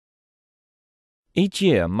Each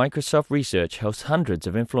year, Microsoft Research hosts hundreds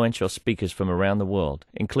of influential speakers from around the world,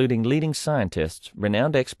 including leading scientists,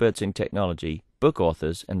 renowned experts in technology, book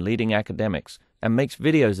authors, and leading academics, and makes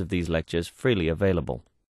videos of these lectures freely available.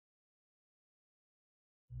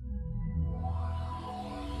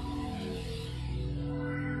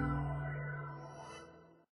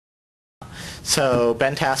 So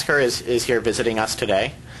Ben Tasker is here visiting us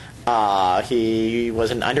today. He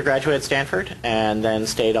was an undergraduate at Stanford and then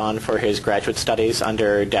stayed on for his graduate studies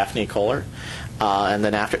under Daphne Koller. And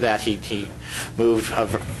then after that, he moved a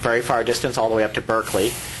very far distance all the way up to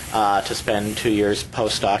Berkeley to spend 2 years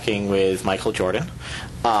postdocing with Michael Jordan.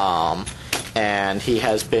 And he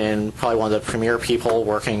has been probably one of the premier people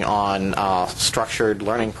working on structured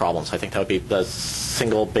learning problems. I think that would be the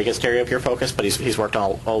single biggest area of your focus, but he's worked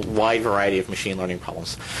on a wide variety of machine learning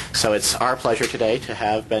problems. So it's our pleasure today to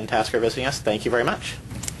have Ben Tasker visiting us. Thank you very much.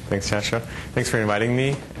 Thanks, Joshua. Thanks for inviting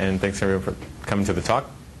me, and thanks everyone for coming to the talk.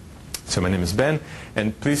 So my name is Ben,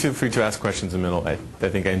 and please feel free to ask questions in the middle. I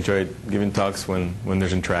think I enjoy giving talks when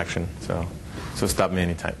there's interaction, so stop me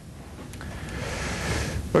anytime.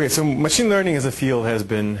 Okay, so machine learning as a field has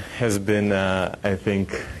been I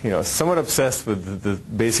think, somewhat obsessed with the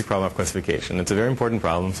basic problem of classification. It's a very important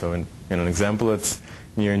problem. So an example that's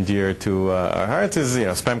near and dear to our hearts is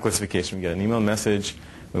spam classification. We get an email message,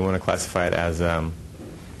 we want to classify it as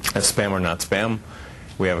spam or not spam.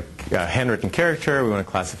 We have a handwritten character, we want to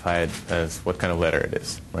classify it as what kind of letter it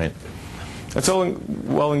is, right? That's all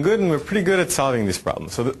well and good, and we're pretty good at solving these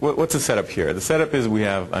problems. So what's the setup here? The setup is we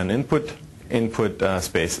have an input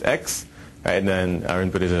space X, right? And then our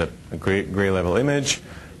input is a gray level image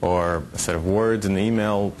or a set of words in the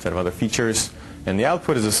email, a set of other features, and the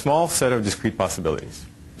output is a small set of discrete possibilities.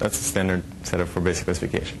 That's the standard setup for basic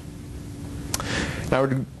classification. Now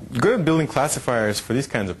we're good at building classifiers for these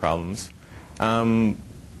kinds of problems.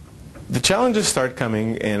 The challenges start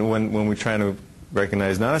coming in when we're trying to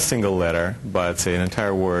recognize not a single letter, but say an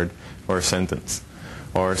entire word or a sentence.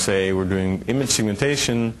 Or say we're doing image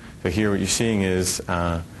segmentation, so here what you're seeing is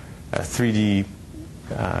a 3D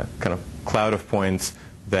kind of cloud of points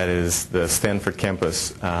that is the Stanford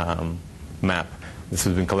campus map. This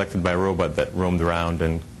has been collected by a robot that roamed around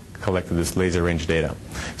and collected this laser range data.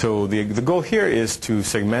 So the goal here is to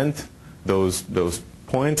segment those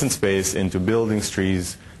points in space into buildings,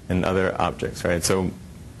 trees, and other objects, right? So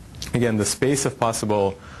again, the space of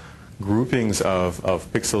possible groupings of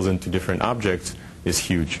pixels into different objects is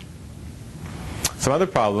huge. Some other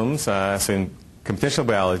problems, so in computational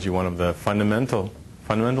biology, one of the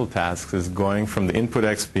fundamental tasks is going from the input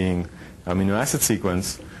X being amino acid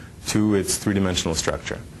sequence to its three-dimensional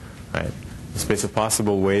structure, right? The space of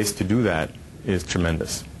possible ways to do that is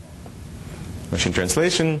tremendous. Machine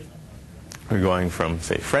translation, we're going from,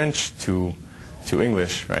 say, French to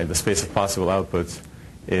English, right? The space of possible outputs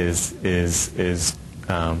is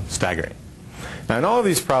staggering. Now, in all of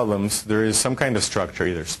these problems, there is some kind of structure,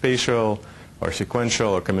 either spatial or sequential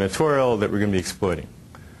or combinatorial, that we're going to be exploiting.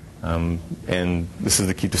 And this is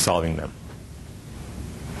the key to solving them.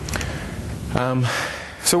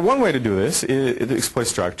 So one way to do this, to exploit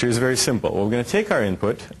structure, is very simple. We're going to take our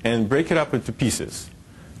input and break it up into pieces,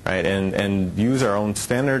 right? And use our own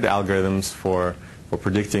standard algorithms for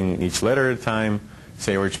predicting each letter at a time,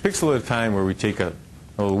 say, or each pixel at a time, where we take a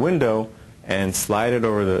little window and slide it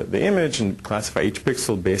over the image and classify each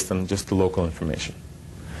pixel based on just the local information.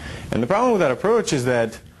 And the problem with that approach is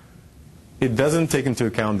that it doesn't take into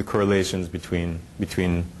account the correlations between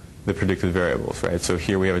the predicted variables, right? So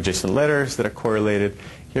here we have adjacent letters that are correlated.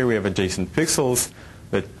 Here we have adjacent pixels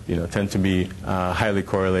that tend to be highly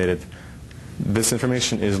correlated. This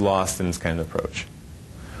information is lost in this kind of approach.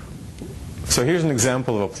 So here's an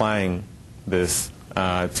example of applying this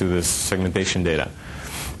to this segmentation data.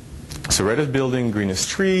 So red is building, green is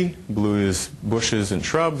tree, blue is bushes and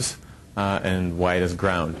shrubs, and white is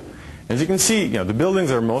ground. As you can see, the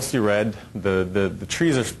buildings are mostly red, the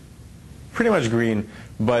trees are pretty much green,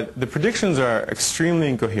 but the predictions are extremely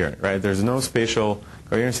incoherent, right? There's no spatial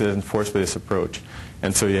coherency that's enforced by this approach.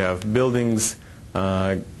 And so you have buildings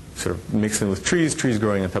sort of mixed in with trees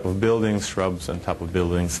growing on top of buildings, shrubs on top of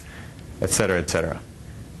buildings, et cetera, et cetera.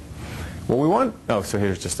 What we want, so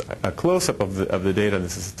here's just a close-up of the data.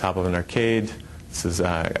 This is the top of an arcade. This is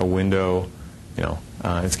a window.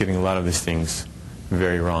 It's getting a lot of these things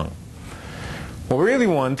very wrong. What we really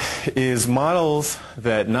want is models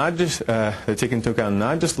that that take into account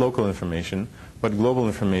not just local information, but global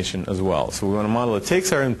information as well. So we want a model that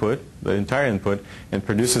takes our input, the entire input, and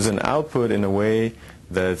produces an output in a way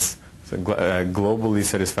that's globally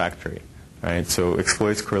satisfactory, right? So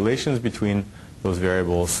exploits correlations between those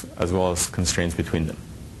variables as well as constraints between them.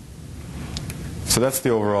 So that's the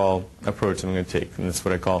overall approach I'm going to take, and that's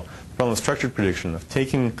what I call the problem of structured prediction, of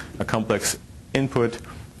taking a complex input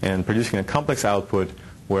and producing a complex output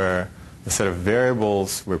where the set of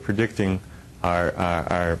variables we're predicting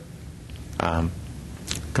are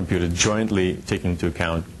computed jointly, taking into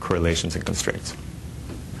account correlations and constraints.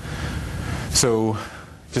 So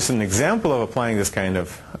just an example of applying this kind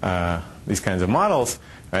of these kinds of models,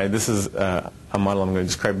 right? This is a model I'm going to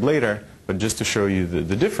describe later, but just to show you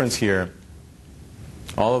the difference here,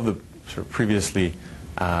 all of the sort of previously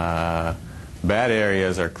bad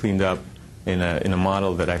areas are cleaned up in a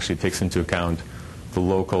model that actually takes into account the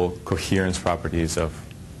local coherence properties of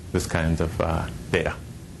this kind of data.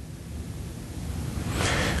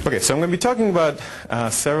 Okay, so I'm going to be talking about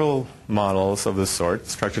several models of this sort,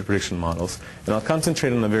 structured prediction models, and I'll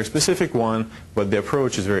concentrate on a very specific one, but the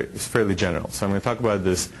approach is fairly general. So I'm going to talk about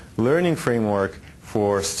this learning framework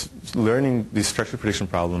for learning these structured prediction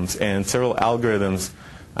problems and several algorithms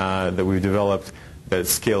that we've developed that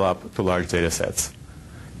scale up to large data sets.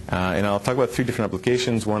 And I'll talk about 3 different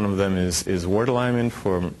applications. One of them is word alignment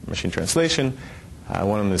for machine translation.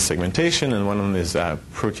 One of them is segmentation, and one of them is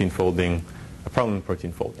protein folding, a problem in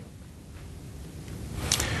protein folding.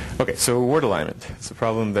 Okay, so word alignment. It's a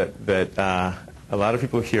problem that a lot of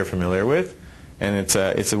people here are familiar with, and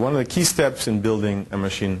it's one of the key steps in building a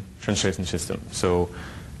machine translation system. So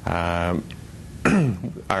our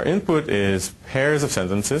input is pairs of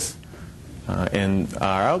sentences, and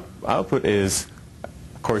our output is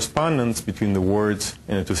correspondence between the words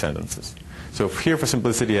in the 2 sentences. So here, for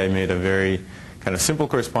simplicity, I made a very kind of simple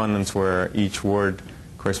correspondence where each word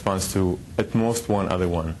corresponds to at most one other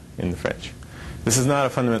one in the French. This is not a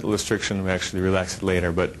fundamental restriction. We actually relax it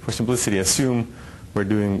later, but for simplicity, assume we're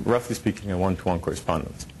doing, roughly speaking, a one-to-one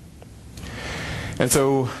correspondence. And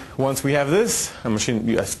so once we have this,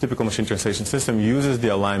 a typical machine translation system uses the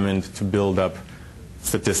alignment to build up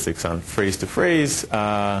statistics on phrase-to-phrase,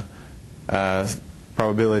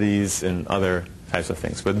 probabilities, and other types of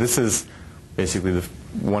things. But this is basically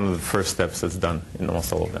one of the first steps that's done in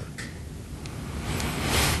almost all of them.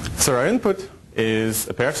 So our input is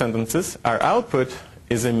a pair of sentences. Our output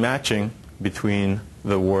is a matching between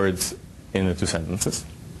the words in the 2 sentences.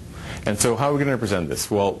 And so how are we going to represent this?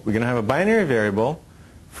 Well, we're going to have a binary variable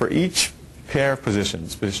for each pair of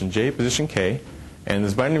positions, position J, position K, and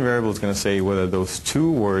this binary variable is going to say whether those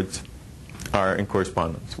 2 words are in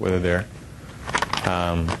correspondence, whether they're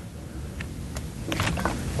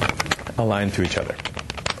aligned to each other.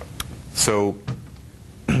 So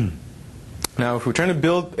now if we're trying to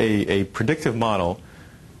build a predictive model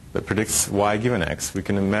that predicts y given x, we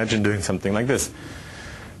can imagine doing something like this.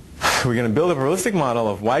 We're going to build a probabilistic model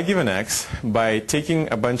of y given x by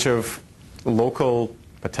taking a bunch of local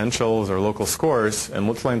potentials or local scores and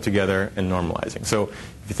multiplying them together and normalizing. So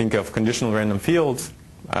if you think of conditional random fields,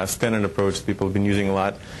 a standard approach people have been using a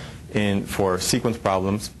lot for sequence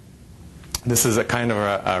problems, this is a kind of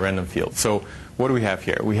a random field. So what do we have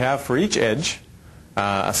here? We have for each edge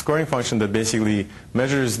a scoring function that basically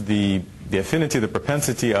measures the affinity, the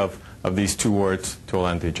propensity of these 2 words to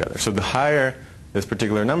align to each other. So the higher this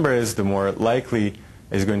particular number is, the more likely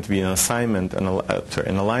is going to be an assignment, an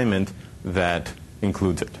alignment that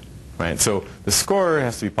includes it. Right? So the score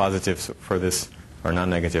has to be positive for this, or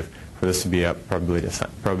non-negative, for this to be a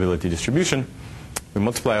probability distribution. We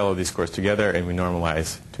multiply all of these scores together and we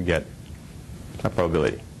normalize to get a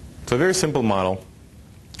probability. So a very simple model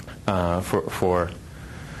for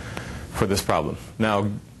this problem. Now,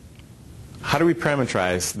 how do we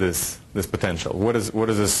parameterize this potential? What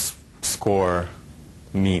does this score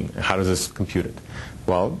mean? How does this compute it?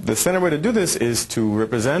 Well, the standard way to do this is to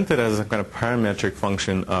represent it as a kind of parametric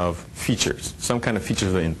function of features, some kind of features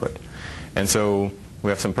of the input. And so we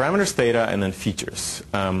have some parameters, theta, and then features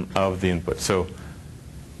of the input. So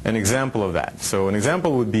an example of that. So an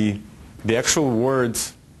example would be the actual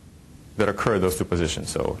words that occur at those 2 positions.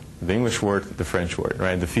 So the English word, the French word,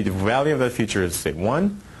 right? The value of that feature is, say,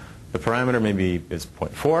 1. The parameter maybe is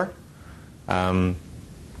 0.4.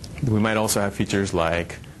 We might also have features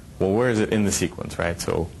like, well, where is it in the sequence, right?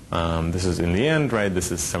 So this is in the end, right?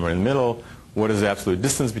 This is somewhere in the middle. What is the absolute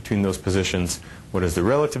distance between those positions? What is the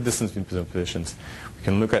relative distance between those positions? We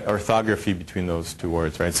can look at orthography between those 2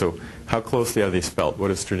 words, right? So how closely are they spelled?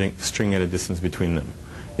 What is string at a distance between them?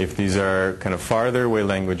 If these are kind of farther away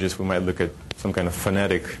languages, we might look at some kind of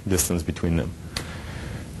phonetic distance between them,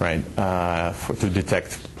 right? To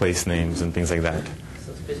detect place names and things like that.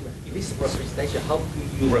 So in this representation, how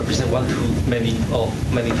do you represent one-to-many or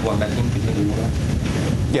many-to-one mapping between the model?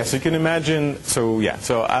 Yeah, so you can imagine, so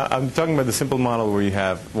I'm talking about the simple model where you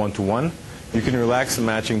have one-to-one. you can relax the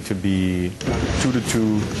matching to be 2 to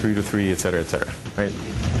 2, 3 to 3, etc., etc. Right?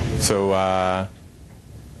 So, Not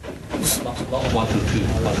 1 to 2,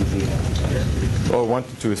 1 to 3. oh, 1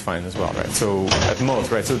 to 2 is fine as well, right? So at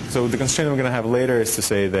most, right? So the constraint we're going to have later is to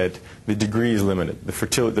say that the degree is limited.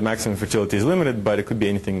 The maximum fertility is limited, but it could be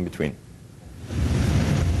anything in between.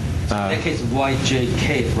 In that case,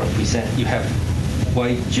 yjk represent, you have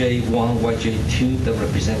yj1, yj2 that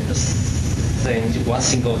represent the same, one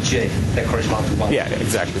single j that corresponds to one. Yeah,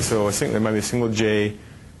 exactly. So there might be a single j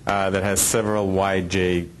that has several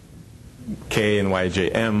yjk and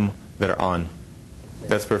yjm that are on.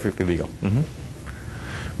 That's perfectly legal.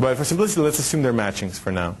 But for simplicity, let's assume they're matchings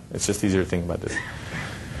for now. It's just easier to think about this.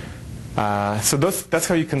 So that's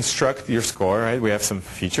how you construct your score, right? We have some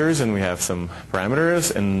features and we have some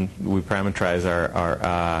parameters, and we parameterize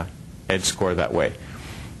our edge score that way.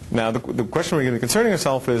 Now, the question we're going to be concerning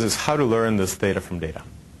ourselves is how to learn this theta from data.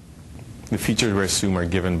 The features we assume are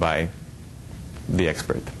given by the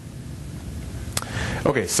expert.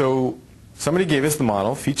 Okay, so somebody gave us the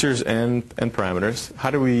model, features and parameters.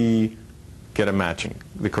 How do we get a matching,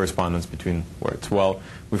 the correspondence between words? Well,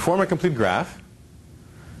 we form a complete graph.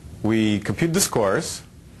 We compute the scores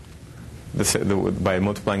by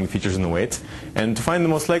multiplying the features and the weights. And to find the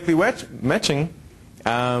most likely matching,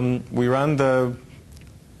 we run the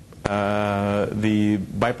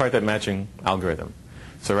bipartite matching algorithm.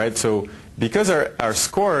 So because our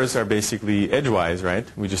scores are basically edgewise, right?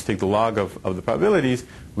 We just take the log of the probabilities.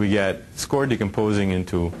 We get score decomposing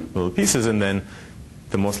into little pieces, and then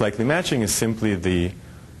the most likely matching is simply the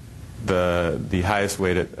highest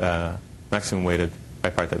weighted, maximum weighted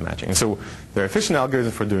bipartite matching. And so there are efficient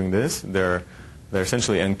algorithms for doing this. They're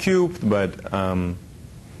essentially n cubed, but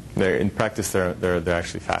in practice they're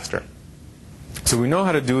actually faster. So we know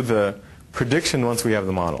how to do the prediction once we have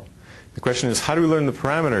the model. The question is, how do we learn the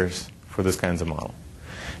parameters for this kinds of model?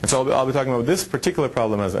 And so I'll be talking about this particular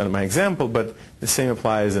problem as my example, but the same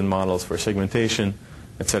applies in models for segmentation,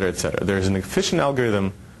 et cetera, et cetera. There's an efficient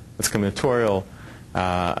algorithm, that's combinatorial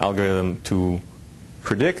algorithm to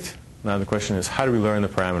predict. Now the question is, how do we learn the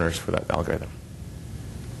parameters for that algorithm?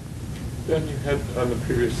 Then you had, on the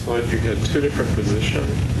previous slide, you had two different position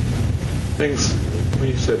things. When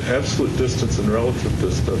you said absolute distance and relative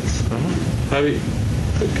distance, how do you,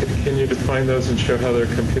 can you define those and show how they're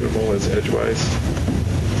computable as edgewise?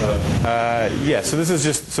 Yeah. So this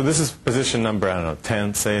is position number, I don't know,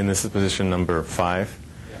 10, say, and this is position number 5.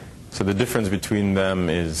 So the difference between them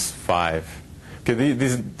is 5. Okay,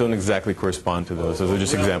 these don't exactly correspond to those. Those are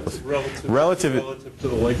just examples. Relative to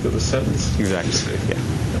the length of the sentence. Exactly.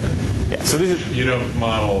 Yeah. So these you don't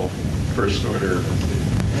model first order.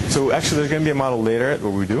 So actually, there's going to be a model later at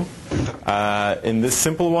what we do. In this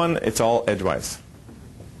simple one, it's all edgewise.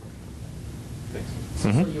 So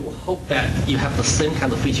you hope that you have the same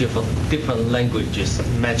kind of feature for different languages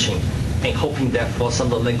matching, and hoping that for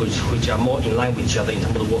some of the languages which are more in line with each other in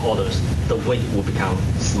terms of the word orders, the weight will become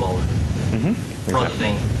smaller. Rather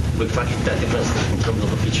than reflecting that difference in terms of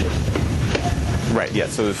the features. Right. Yeah.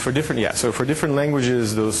 So for different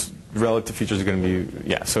languages, those relative features are going to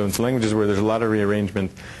be So in some languages where there's a lot of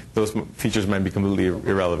rearrangement, those features might be completely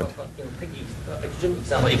irrelevant.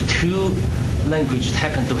 If two languages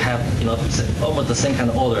happen to have almost the same kind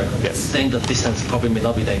of order, then the distance probably may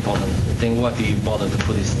not be that important. Then why do you bother to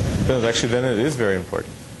put this? No, actually, then it is very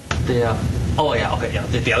important. The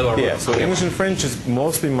other one. Yeah. So English and French is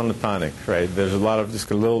mostly monotonic, right? There's a lot of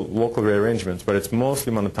just little local rearrangements, but it's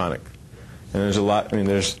mostly monotonic. And there's a lot. I mean,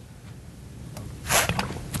 there's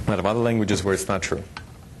a lot of other languages where it's not true.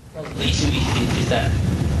 Well, the issue is that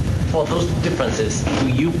for those differences, do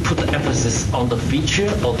you put the emphasis on the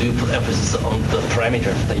feature or do you put emphasis on the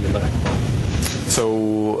parameter that you learn?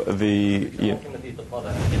 So Ultimately, the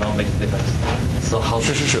product, makes a difference. So how?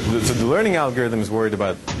 Sure. So the learning algorithm is worried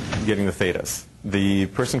about getting the thetas. The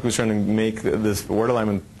person who's trying to make this word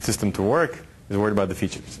alignment system to work is worried about the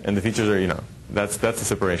features, and the features are that's the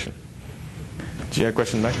separation. Do you have a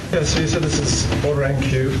question, Mike? Yeah, so you said this is order n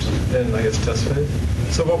cubed in, I guess, test phase.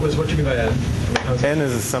 So what do you mean by n? N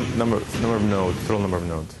is some number of nodes, total number of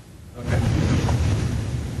nodes. Okay.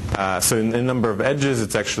 So in number of edges,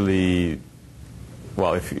 it's actually,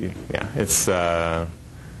 it's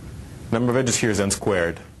number of edges here is n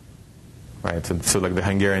squared, right? So like the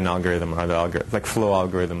Hungarian algorithm or like flow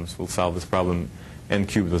algorithms will solve this problem. N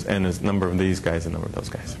cubed was n is number of these guys and number of those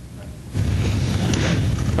guys.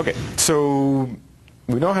 Okay, so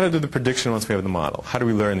we know how to do the prediction once we have the model. How do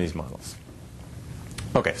we learn these models?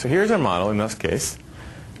 Okay, so here's our model in this case,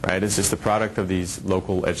 right? It's just the product of these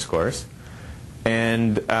local edge scores.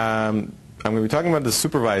 And I'm going to be talking about the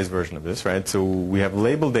supervised version of this, right? So we have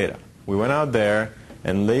labeled data. We went out there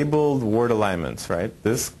and labeled word alignments, right?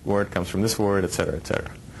 This word comes from this word, etc.,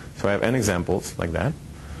 etc. So I have n examples like that.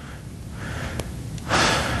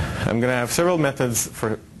 I'm going to have several methods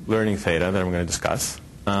for learning theta that I'm going to discuss.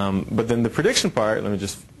 But then the prediction part, let me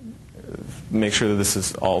just make sure that this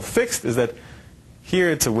is all fixed, is that here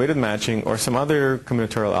it's a weighted matching or some other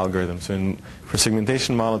combinatorial algorithm. So for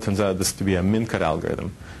segmentation model, it turns out this to be a min-cut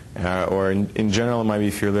algorithm. Or in general, it might be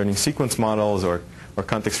if you're learning sequence models or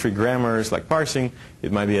context-free grammars like parsing,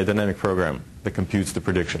 it might be a dynamic program that computes the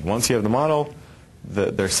prediction. Once you have the model,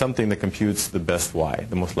 there's something that computes the best y,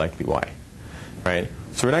 the most likely y. Right?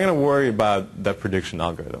 So we're not going to worry about that prediction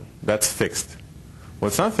algorithm. That's fixed.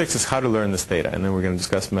 What's not fixed is how to learn this theta, and then we're going to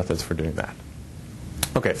discuss methods for doing that.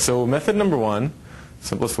 Okay, so method number one,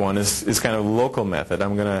 simplest one, is kind of a local method.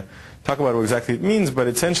 I'm going to talk about what exactly it means, but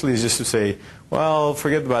essentially is just to say, well,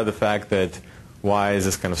 forget about the fact that y is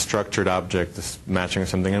this kind of structured object, this matching or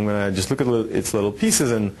something. I'm going to just look at its little pieces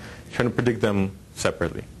and try to predict them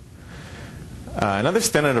separately. Another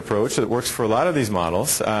standard approach that works for a lot of these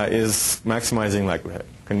models is maximizing likelihood,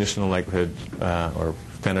 conditional likelihood or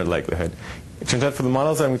standard likelihood. It turns out for the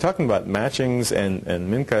models that I'm talking about, matchings and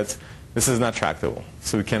min-cuts, this is not tractable,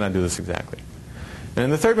 so we cannot do this exactly. And then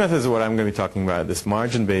the third method is what I'm going to be talking about, this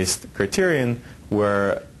margin-based criterion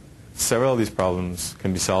where several of these problems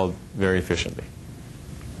can be solved very efficiently.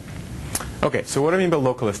 Okay, so what do I mean by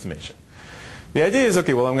local estimation? The idea is,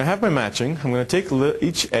 okay, well, I'm going to have my matching. I'm going to take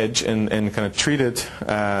each edge and kind of treat it,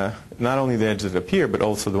 not only the edges that appear, but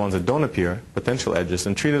also the ones that don't appear, potential edges,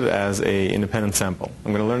 and treat it as an independent sample.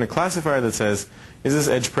 I'm going to learn a classifier that says, is this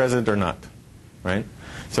edge present or not? Right?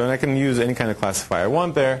 So I can use any kind of classifier I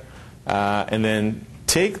want there, and then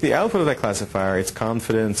take the output of that classifier, its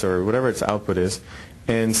confidence or whatever its output is,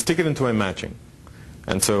 and stick it into my matching.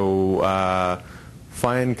 And so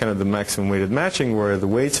find kind of the maximum weighted matching where the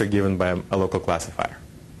weights are given by a local classifier.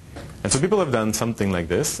 And so people have done something like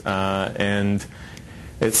this, and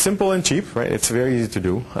it's simple and cheap, right? It's very easy to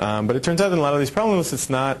do, but it turns out in a lot of these problems it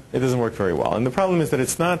doesn't work very well. And the problem is that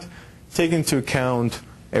it's not taking into account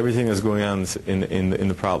everything that's going on in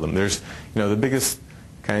the problem. There's, the biggest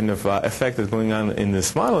kind of effect that's going on in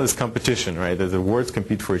this model is competition, right? That the words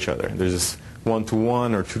compete for each other. There's this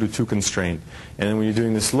 1-to-1 or 2-to-2 constraint. And then when you're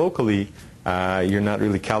doing this locally, you're not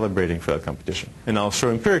really calibrating for that competition. And I'll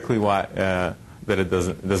show empirically why that it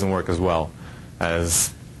doesn't work as well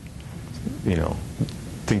as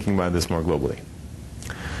thinking about this more globally.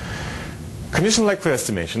 Conditional likelihood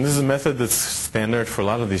estimation. This is a method that's standard for a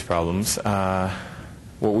lot of these problems.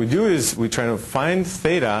 What we do is we try to find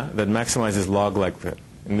theta that maximizes log likelihood.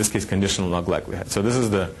 In this case, conditional log likelihood. So this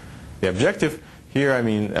is the objective. Here, I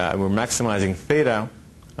mean, we're maximizing theta.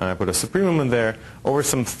 I put a supremum in there over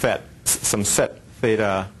some set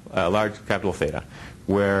theta, large capital theta,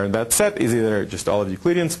 where that set is either just all of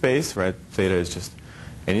Euclidean space, right? Theta is just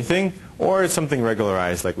anything, or it's something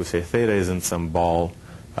regularized, like we say theta is in some ball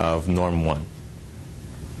of norm 1.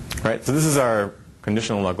 Right? So this is our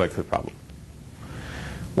conditional log likelihood problem.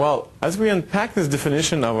 Well, as we unpack this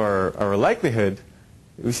definition of our likelihood,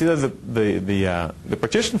 we see that the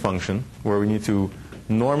partition function, where we need to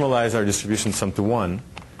normalize our distribution sum to 1,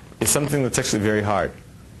 is something that's actually very hard.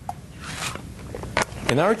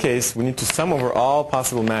 In our case, we need to sum over all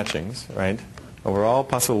possible matchings, right? Over all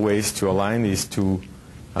possible ways to align these two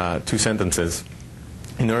sentences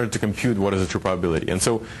in order to compute what is a true probability. And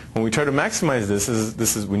so when we try to maximize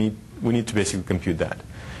this we need to basically compute that.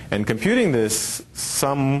 And computing this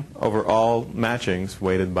sum over all matchings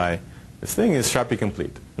weighted by this thing is sharply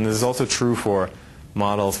complete. And this is also true for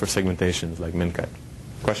models for segmentations like min-cut.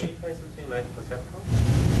 Question? Can you try something like perceptual?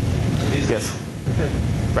 Yes.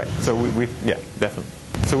 Right. So yeah, definitely.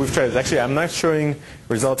 So we've tried it. Actually, I'm not showing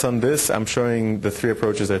results on this. I'm showing the 3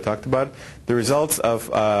 approaches I talked about. The results of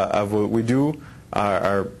what we do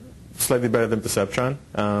are slightly better than perceptron,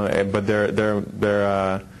 but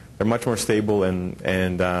they're much more stable and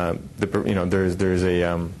there's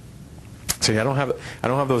a so I don't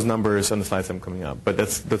have those numbers on the slides I'm coming up, but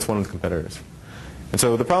that's one of the competitors. And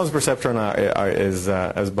so the problems with perceptron is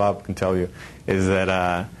as Bob can tell you is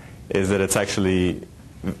that it's actually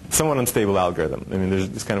somewhat unstable algorithm. I mean,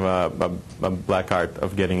 there's kind of a black art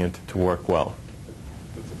of getting it to work well.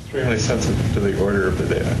 It's extremely sensitive to the order of the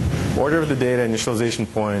data. Order of the data,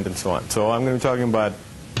 initialization point, and so on. So I'm going to be talking about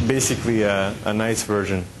basically a nice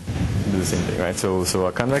version to do the same thing, right? So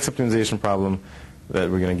a convex optimization problem that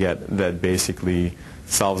we're going to get that basically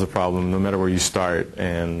solves a problem no matter where you start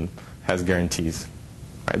and has guarantees,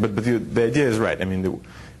 right? But the idea is right. I mean,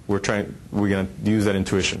 we're going to use that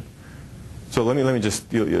intuition. So let me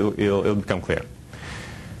just it'll become clear.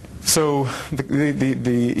 So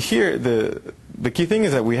the key thing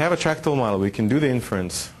is that we have a tractable model. We can do the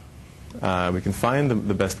inference. We can find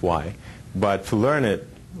the best y. But to learn it,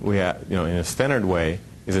 we have, in a standard way,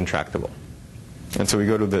 is intractable. And so we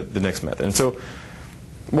go to the next method. And so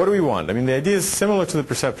what do we want? I mean, the idea is similar to the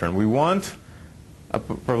perceptron. We want a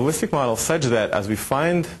probabilistic model such that as we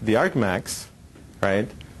find the argmax, right,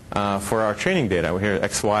 for our training data, here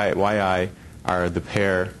x, y, yi are the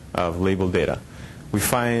pair of labeled data. We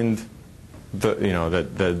find that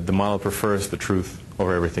the model prefers the truth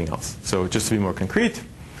over everything else. So just to be more concrete,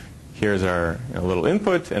 here's our little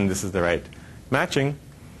input, and this is the right matching.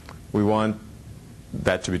 We want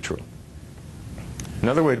that to be true.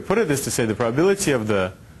 Another way to put it is to say the probability of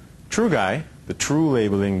the true guy, the true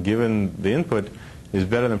labeling given the input, is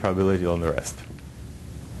better than probability on the rest.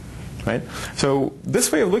 Right? So this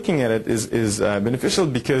way of looking at it is beneficial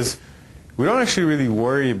because we don't actually really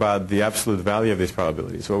worry about the absolute value of these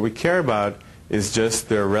probabilities. What we care about is just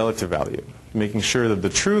their relative value, making sure that the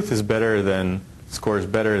truth is better than, scores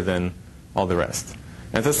better than all the rest.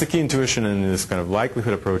 And that's the key intuition in this kind of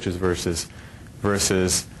likelihood approaches versus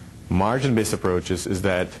margin-based approaches, is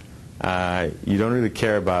that you don't really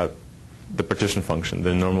care about the partition function,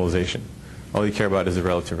 the normalization. All you care about is the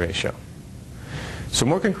relative ratio. So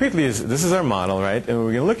more concretely, this is our model, right? And what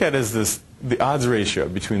we're going to look at is the odds ratio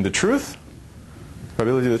between the truth,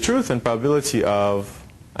 probability of the truth, and probability of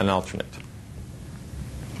an alternate,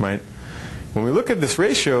 right? When we look at this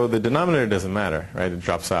ratio, the denominator doesn't matter, right? It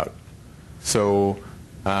drops out. So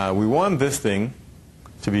we want this thing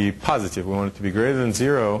to be positive. We want it to be greater than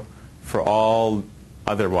 0 for all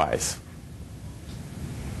other y's.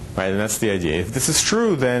 Right, and that's the idea. If this is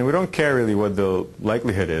true, then we don't care really what the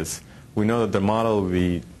likelihood is. We know that the model will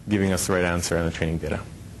be giving us the right answer on the training data.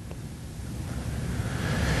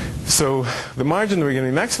 So the margin that we're going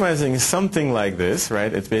to be maximizing is something like this,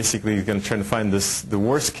 right? It's basically going to try to find the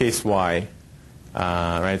worst case y,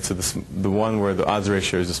 right? So the one where the odds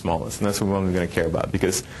ratio is the smallest, and that's the one we're going to care about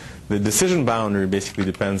because the decision boundary basically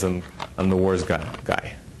depends on the worst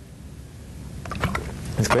guy.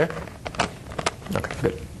 Is clear? Okay,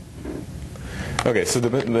 good. Okay, so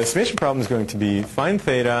the estimation problem is going to be find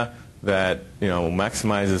theta that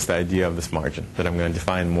maximizes the idea of this margin that I'm going to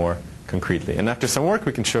define more concretely. And after some work,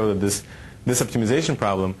 we can show that this optimization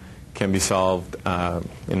problem can be solved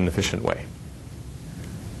in an efficient way.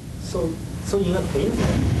 So in a case,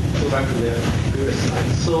 go back to the previous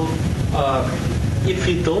slide. So if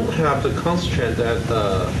you don't have the constraint that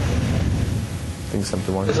things have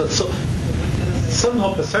to one. So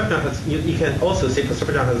somehow perception has, you can also say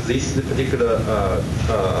perception has this particular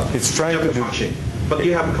it's trying to do function. But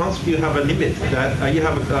you have a limit that you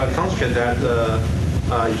have a constraint that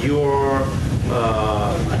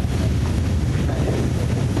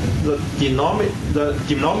the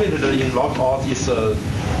denominator in log odd is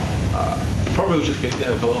probably just get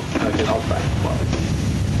out back.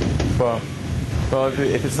 Well,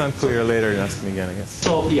 if it's not clear later, ask me again, I guess.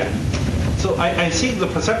 So yeah. So I think the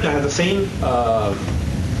perception has the same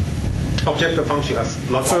objective function as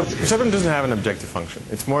log. So perception doesn't have an objective function.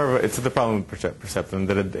 It's more of it's the problem with perception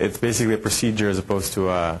that it's basically a procedure as opposed to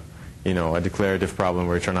a declarative problem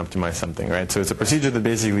where you're trying to optimize something, right? So it's a procedure that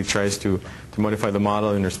basically tries to modify the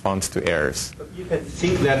model in response to errors. You can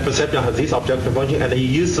think that perception has this objective function, and you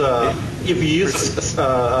use if you use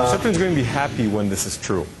perception is going to be happy when this is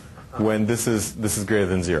true, when this is greater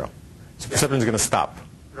than 0. So perception is going to stop.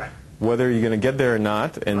 Whether you're going to get there or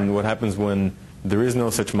not, and what happens when there is no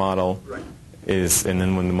such model is, and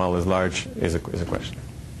then when the model is large, is a question.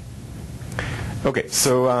 Okay,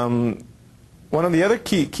 so one of the other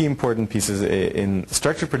key important pieces in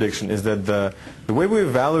structured prediction is that the way we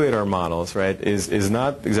evaluate our models, right, is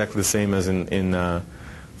not exactly the same as in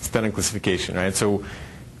standard classification, right? So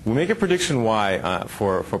we make a prediction y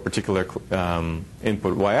for a particular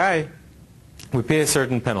input yi. We pay a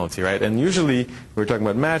certain penalty, right? And usually we're talking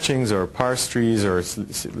about matchings or parse trees or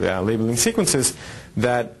labeling sequences.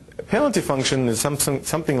 That penalty function is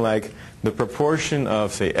something like the proportion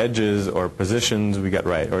of, say, edges or positions we get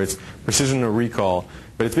right, or it's precision or recall.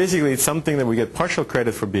 But it's something that we get partial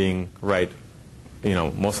credit for being right,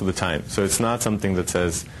 most of the time. So it's not something that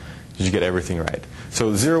says did you get everything right.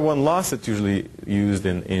 So 0-1 loss that's usually used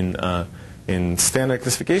in standard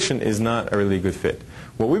classification is not a really good fit.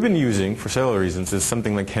 What we've been using for several reasons is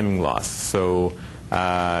something like Hamming loss. So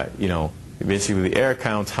basically the error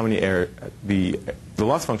counts how many the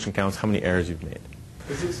loss function counts how many errors you've made.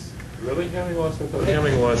 Is this really Hamming loss? I thought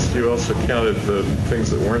Hamming loss you also counted the things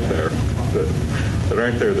that weren't there, that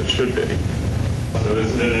aren't there that should be. So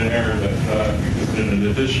is it an error that is it an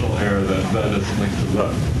additional error that is linked to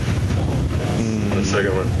that? The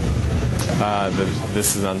second one.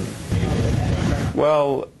 This is on.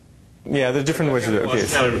 Well, yeah, there are different ways to do it.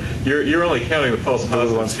 Okay. You're only counting the false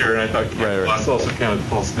positives here, and I thought Plus also counted the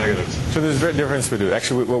false negatives. So there's a difference we do.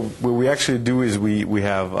 Actually, what we actually do is we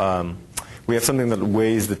have something that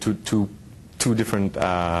weighs the two different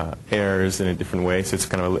errors in a different way. So it's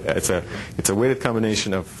kind of it's a weighted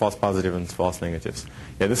combination of false positive and false negatives.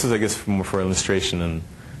 Yeah, this is, I guess, more for illustration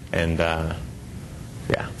and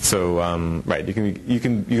yeah. So right,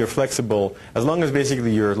 you're flexible as long as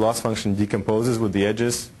basically your loss function decomposes with the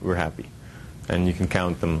edges. We're happy, and you can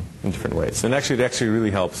count them in different ways. And actually, it actually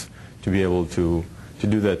really helps to be able to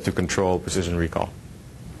do that to control precision recall.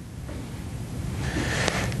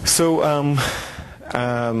 So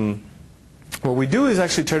what we do is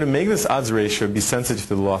actually try to make this odds ratio be sensitive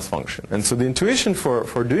to the loss function. And so the intuition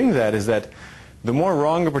for doing that is that the more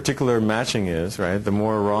wrong a particular matching is, right, the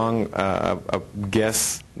more wrong a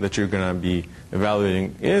guess that you're going to be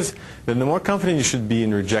evaluating is, then the more confident you should be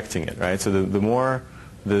in rejecting it, right? So the more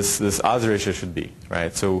this odds ratio should be,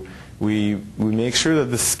 right? So we make sure that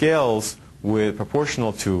this scales with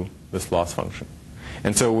proportional to this loss function.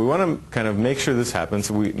 And so we want to kind of make sure this happens.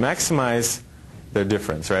 So we maximize the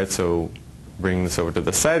difference, right? So bring this over to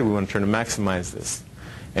the side. We want to try to maximize this.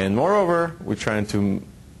 And moreover, we're trying to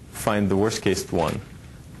find the worst case one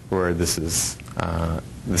where this is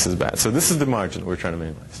bad. So this is the margin we're trying to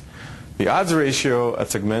minimize. The odds ratio is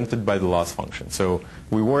segmented by the loss function. So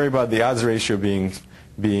we worry about the odds ratio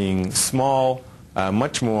being small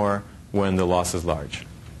much more when the loss is large,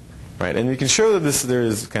 right? And we can show that there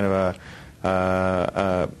is kind of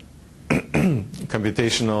a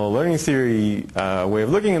computational learning theory way of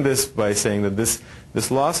looking at this by saying that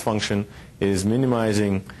this loss function is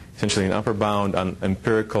minimizing essentially an upper bound on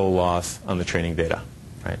empirical loss on the training data,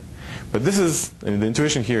 right? But the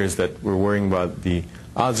intuition here is that we're worrying about the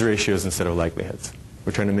odds ratios instead of likelihoods.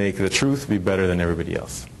 We're trying to make the truth be better than everybody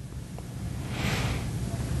else.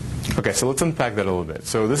 Okay, so let's unpack that a little bit.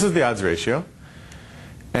 So this is the odds ratio,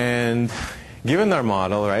 and given our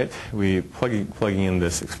model, right, we plugging in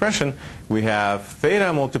this expression, we have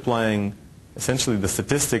theta multiplying essentially the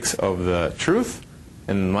statistics of the truth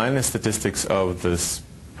and minus statistics of this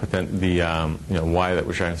y that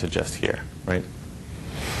we're trying to suggest here, right?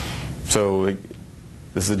 So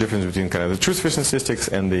this is the difference between kind of the truth sufficient statistics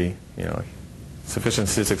and the sufficient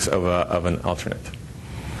statistics of an alternate.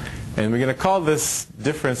 And we're going to call this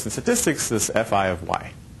difference in statistics this fi of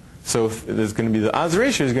y. So there's going to be the odds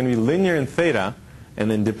ratio is going to be linear in theta and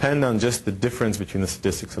then depend on just the difference between the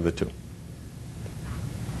statistics of the two.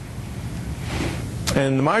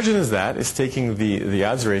 And the margin is taking the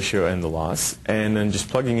odds ratio and the loss and then just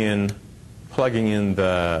plugging in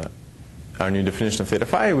our new definition of theta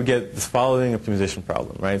phi, we get this following optimization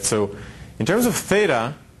problem, right? So in terms of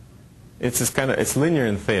theta, it's linear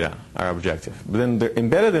in theta, our objective. But then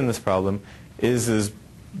embedded in this problem is this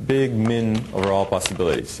big min over all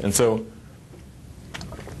possibilities. And so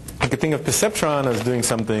you could think of perceptron as doing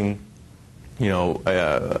something,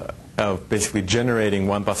 of basically generating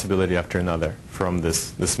one possibility after another from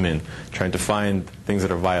this min, trying to find things that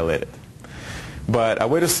are violated. But a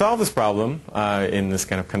way to solve this problem in this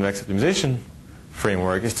kind of convex optimization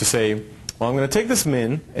framework is to say, well, I'm going to take this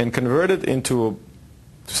min and convert it into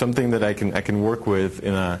something that I can work with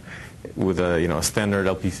with a standard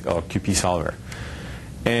LP or QP solver.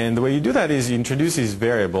 And the way you do that is you introduce these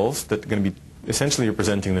variables that are going to be essentially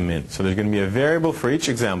representing the min. So there's going to be a variable for each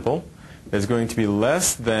example that's going to be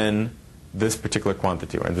less than this particular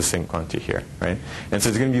quantity, or the same quantity here, right? And so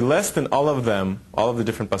it's going to be less than all of them, all of the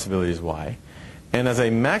different possibilities y. And as I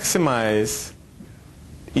maximize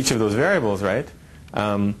each of those variables, right,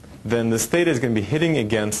 then this theta is going to be hitting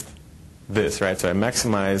against this, right? So I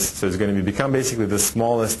maximize, so it's going to become basically the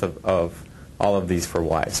smallest of all of these for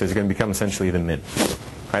y. So it's going to become essentially the min.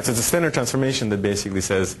 Right? So it's a standard transformation that basically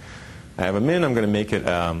says, I have a min, I'm going to make it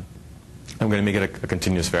a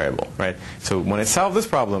continuous variable, right? So when I solve this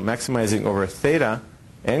problem, maximizing over theta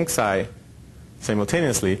and psi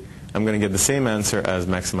simultaneously, I'm going to get the same answer as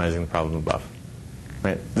maximizing the problem above.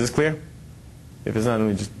 Right? Is this clear? If it's not, let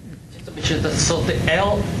me just to make sure that, so the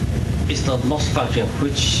L is the loss function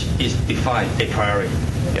which is defined a priori.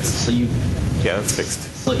 Yes. So yeah, that's fixed.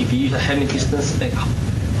 So if you use a Hamming distance, then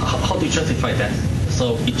how do you justify that?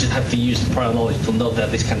 So you just have to use prior knowledge to know that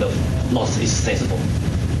this kind of loss is sensible.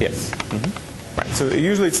 Yes. Mm-hmm. Right. So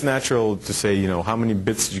usually it's natural to say, how many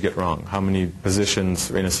bits did you get wrong? How many positions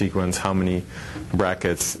in a sequence? How many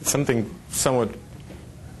brackets? Something somewhat.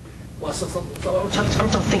 Well, so I'm trying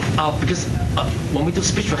to think because when we do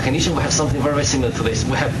speech recognition, we have something very, very similar to this.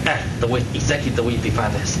 We have F, exactly the way you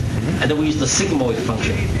define this. Mm-hmm. And then we use the sigmoid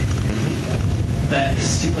function. Mm-hmm. that is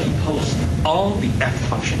superimposed on the f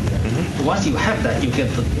function. Once you have that, you get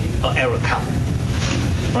the error count,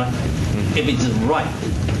 right? If it's right,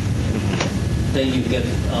 then you get,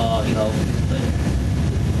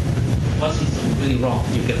 once it's really wrong,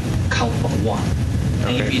 you get count of 1.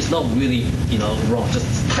 And if it's not really, wrong,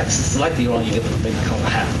 just slightly wrong, you get maybe count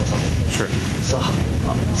of half or something. Sure.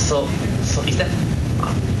 So is that?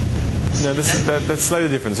 No, that's slightly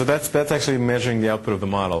different. So that's actually measuring the output of the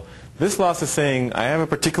model. This loss is saying I have a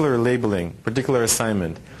particular labeling, particular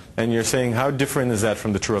assignment, and you're saying how different is that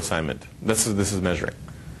from the true assignment? That's what this is measuring,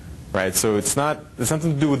 right? So it's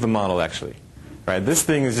nothing to do with the model actually, right? This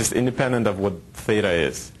thing is just independent of what theta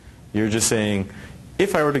is. You're just saying,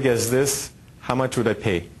 if I were to guess this, how much would I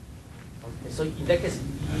pay? Okay, so in that case,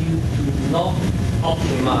 you do not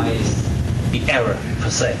optimize the error per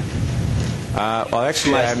se. Well,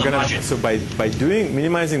 actually, I'm gonna. So by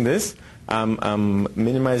minimizing this, I'm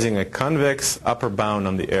minimizing a convex upper bound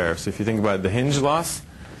on the error. So if you think about the hinge loss,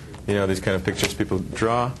 these kind of pictures people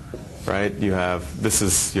draw, right? You have this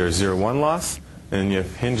is your 0-1 loss, and you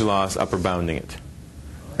have hinge loss upper bounding it,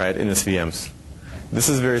 right? In SVMs. This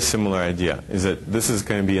is a very similar idea. Is that this is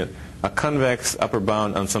going to be a convex upper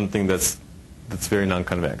bound on something that's very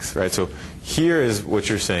non-convex, right? So here is what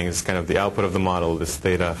you're saying is kind of the output of the model, this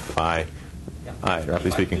theta phi. Roughly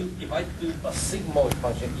speaking. If I do a sigmoid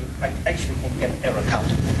function, I actually can get error count.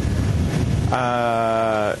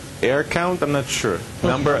 Error count, I'm not sure.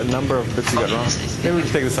 Number of bits you got wrong. Maybe we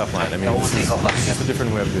can take this offline. I mean, it's just a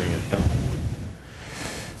different way of doing it.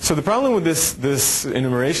 So the problem with this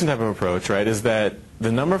enumeration type of approach, right, is that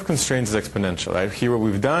the number of constraints is exponential, right? Here, what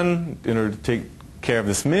we've done in order to take care of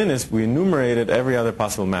this min is we enumerated every other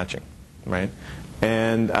possible matching, right?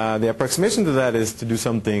 And the approximation to that is to do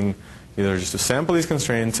something either just to sample these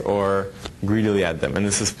constraints or greedily add them. And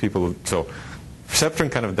this is so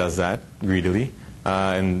Perceptron kind of does that greedily.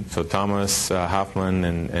 And so Thomas, Hoffman,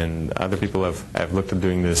 and other people have looked at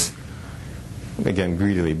doing this, again,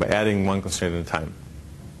 greedily, by adding one constraint at a time.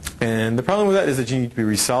 And the problem with that is that you need to be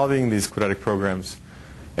resolving these quadratic programs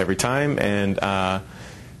every time. And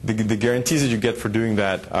the guarantees that you get for doing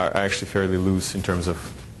that are actually fairly loose in terms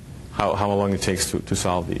of how long it takes to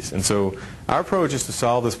solve these. And so our approach is to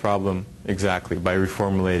solve this problem exactly by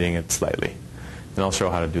reformulating it slightly. And I'll show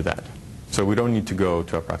how to do that. So we don't need to go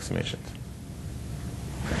to approximations.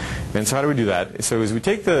 And so how do we do that? So as we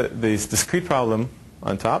take this discrete problem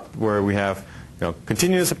on top, where we have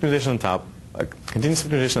continuous optimization on top, continuous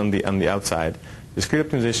optimization on the outside, discrete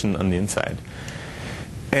optimization on the inside,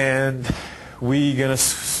 and we're going to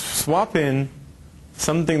swap in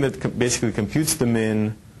something that basically computes the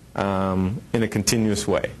min in a continuous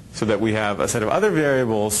way, so that we have a set of other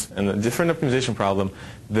variables and a different optimization problem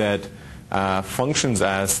that functions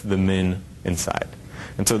as the min inside.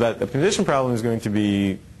 And so that optimization problem is going to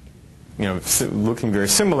be looking very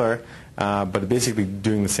similar, but basically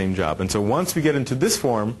doing the same job. And so once we get into this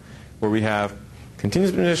form, where we have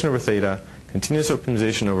continuous optimization over theta, continuous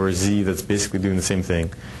optimization over z that's basically doing the same thing,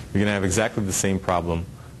 you're going to have exactly the same problem,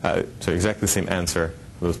 exactly the same answer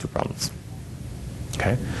for those two problems.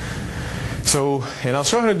 Okay? So, and I'll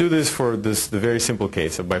show how to do this for the very simple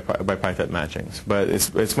case of bipartite matchings. But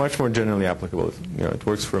it's much more generally applicable. It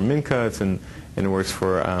works for min cuts and it works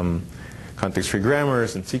for context-free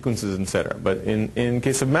grammars and sequences, etc. But in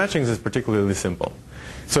case of matchings, it's particularly simple.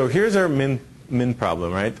 So here's our min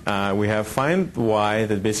problem, right? We have find y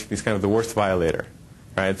that basically is kind of the worst violator,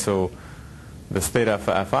 right? So the theta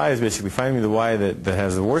phi is basically finding me the y that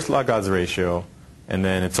has the worst log odds ratio, and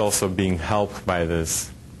then it's also being helped by this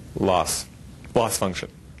loss function.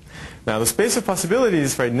 Now the space of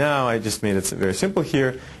possibilities right now, I just made it very simple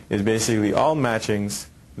here, is basically all matchings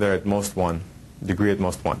that are at most 1, degree at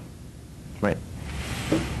most 1, right?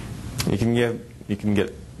 You can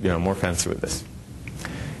get more fancy with this.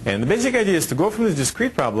 And the basic idea is to go from this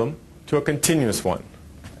discrete problem to a continuous one.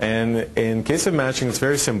 And in case of matching, it's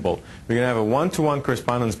very simple. We're going to have a one-to-one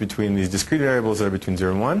correspondence between these discrete variables that are between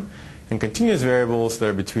 0 and 1 and continuous variables that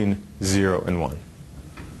are between 0 and 1.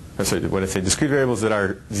 Sorry, what I say, discrete variables that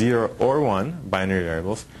are 0 or 1, binary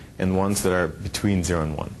variables, and ones that are between 0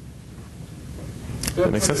 and 1. Does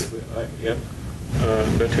that make sense? Yeah.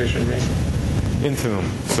 Notation mean? Infimum.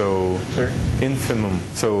 So sorry? Infimum.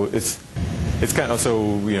 So it's kind of,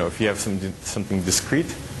 so if you have something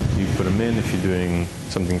discrete, you put them in. If you're doing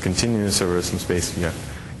something continuous over some space, you have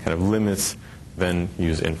kind of limits, then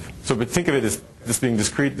use inf. So but think of it as this being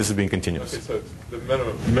discrete, this is being continuous. Okay, so it's the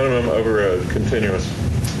minimum over a continuous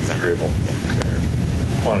variable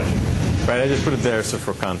quantity. Right, I just put it there so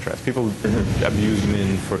for contrast. People abuse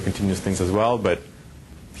min for continuous things as well, but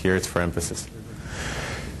here it's for emphasis.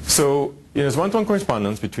 So there's one-to-one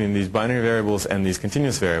correspondence between these binary variables and these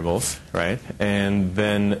continuous variables, right? And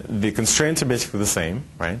then the constraints are basically the same,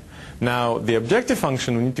 right? Now, the objective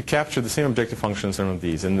function, we need to capture the same objective function in some of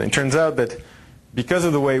these. And it turns out that because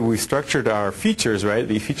of the way we structured our features, right,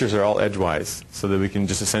 the features are all edgewise, so that we can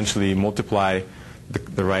just essentially multiply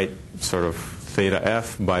the right sort of theta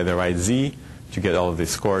f by the right z to get all of the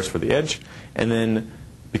scores for the edge. And then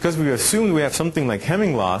because we assumed we have something like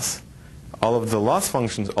Hamming loss, all of the loss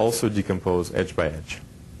functions also decompose edge by edge,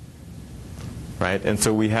 right? And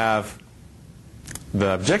so we have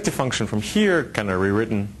the objective function from here kind of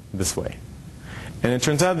rewritten this way. And it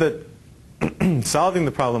turns out that solving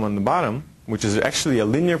the problem on the bottom, which is actually a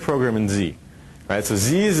linear program in Z, right? So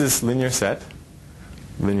Z is this linear set,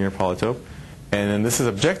 linear polytope, and then this is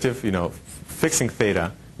objective, fixing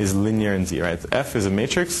theta is linear in Z, right? F is a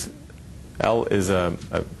matrix, L is a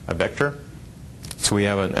vector, so we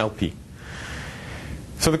have an LP.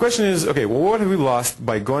 So the question is, okay, well, what have we lost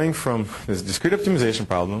by going from this discrete optimization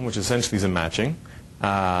problem, which essentially is a matching,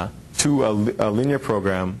 to a linear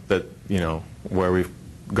program that, where we've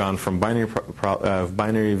gone from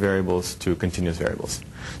binary variables to continuous variables.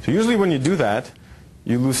 So usually when you do that,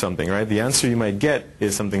 you lose something, right? The answer you might get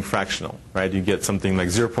is something fractional, right? You get something like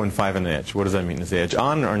 0.5 on the edge. What does that mean? Is the edge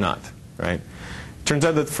on or not, right? Turns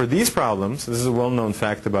out that for these problems, this is a well-known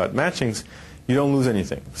fact about matchings, you don't lose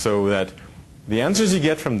anything. So that the answers you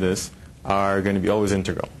get from this are going to be always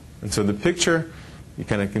integral. And so the picture, you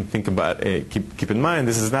kind of can think about, keep in mind,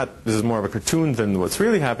 this is more of a cartoon than what's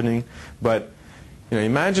really happening, but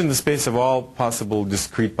imagine the space of all possible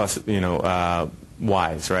discrete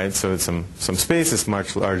y's, right? So it's some space is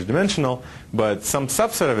much larger dimensional, but some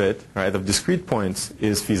subset of it, right, of discrete points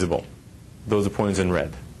is feasible. Those are points in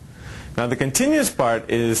red. Now the continuous part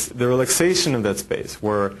is the relaxation of that space,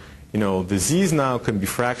 where the z's now can be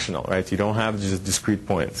fractional, right? You don't have just discrete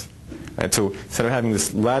points, right? So instead of having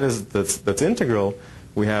this lattice that's integral,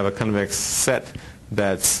 we have a convex set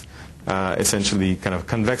that's essentially kind of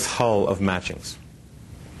convex hull of matchings.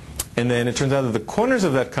 And then it turns out that the corners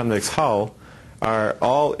of that convex hull are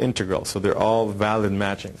all integral, so they're all valid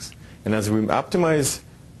matchings. And as we optimize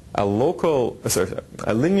a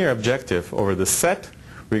linear objective over the set,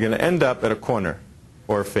 we're going to end up at a corner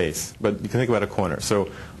or a face. But you can think about a corner. So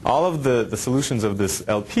all of the solutions of this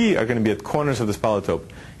LP are going to be at corners of this polytope.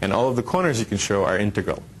 And all of the corners you can show are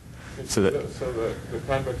integral. So the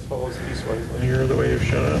convex hull is piecewise linear the way you've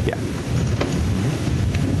shown it? Yeah.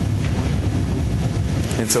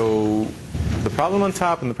 And so the problem on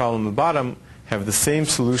top and the problem on the bottom have the same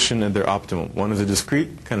solution at their optimum. One is a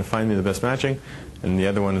discrete, kind of find me the best matching, and the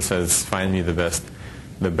other one says find me the best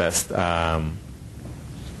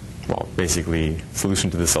basically solution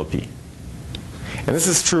to this LP. And this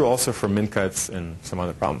is true also for min cuts and some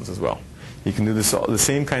other problems as well. You can do the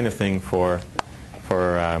same kind of thing for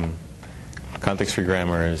context-free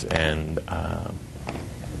grammars and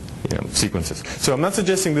sequences. So I'm not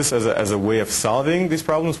suggesting this as a way of solving these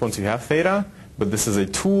problems once you have theta, but this is a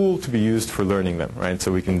tool to be used for learning them, right?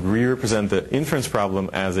 So we can re-represent the inference problem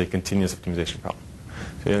as a continuous optimization problem.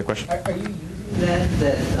 So you have a question? Are you using that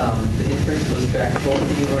the inference was tractable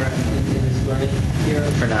that you were in this learning here,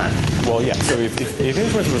 or not? Well, yeah. So if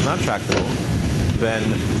inference was not tractable, then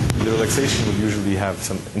the relaxation would usually have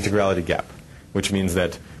some integrality gap, which means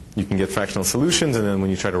that you can get fractional solutions, and then when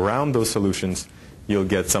you try to round those solutions, you'll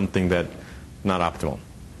get something that's not optimal.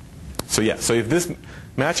 So yeah, so if this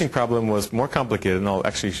matching problem was more complicated, and I'll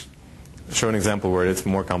actually show an example where it's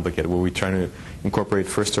more complicated, where we try to incorporate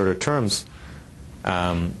first-order terms,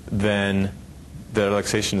 then the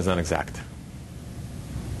relaxation is not exact.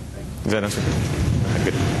 Does that answer?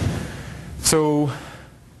 Good. So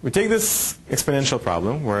we take this exponential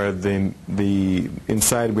problem, where the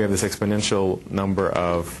inside we have this exponential number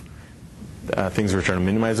of things we're trying to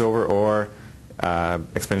minimize over, or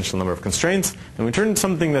exponential number of constraints, and we turn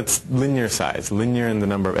something that's linear size, linear in the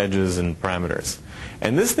number of edges and parameters.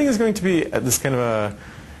 And this thing is going to be this kind of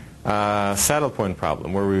a saddle point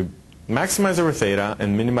problem, where we maximize over theta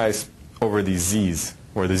and minimize over these z's,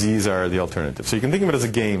 where the z's are the alternative. So you can think of it as a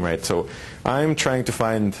game, right? So I'm trying to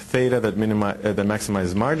find theta that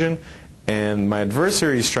maximizes margin, and my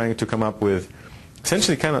adversary is trying to come up with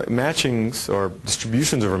essentially kind of matchings or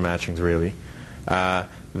distributions over matchings, really,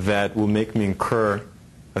 that will make me incur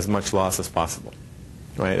as much loss as possible,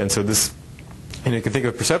 right? And so this, and you can think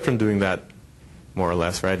of perceptron doing that more or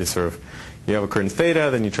less, right? It's sort of, you have a current theta,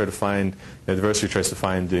 then you try to find, the adversary tries to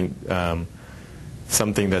find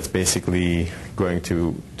something that's basically going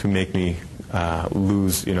to make me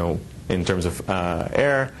lose, in terms of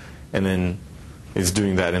error, and then is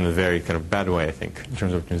doing that in a very kind of bad way, I think, in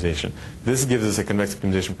terms of optimization. This gives us a convex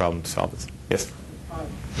optimization problem to solve this. Yes?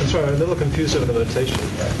 I'm sorry, I'm a little confused over the notation.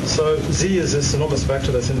 So Z is this enormous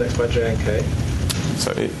vector that's indexed by J and K?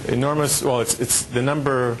 So enormous, well, it's the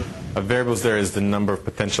number of variables there is the number of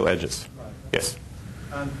potential edges. Right. Yes.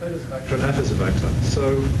 And theta is a vector and F is a vector.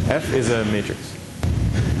 So F is a matrix.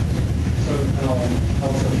 So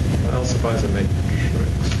L supplies a matrix.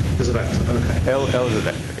 Is a vector. Okay. L is a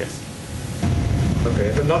vector, yes.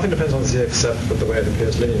 Okay, but nothing depends on Z except for the way it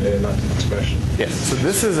appears linearly in that expression. Yes. So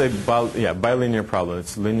this is a bilinear problem.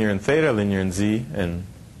 It's linear in theta, linear in Z, and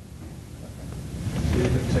So you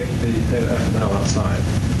can take the theta F and L outside.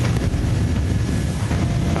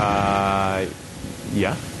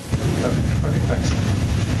 yeah. Okay, thanks.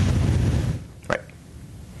 Right.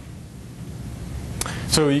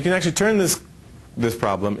 So you can actually turn this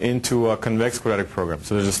problem into a convex quadratic program.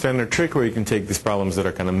 So there's a standard trick where you can take these problems that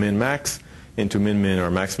are kind of min-max into min-min, or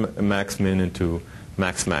max-min into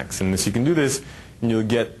max-max. And so you can do this, and you'll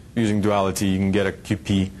get, using duality, you can get a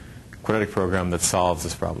QP quadratic program that solves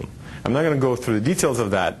this problem. I'm not going to go through the details of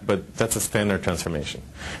that, but that's a standard transformation.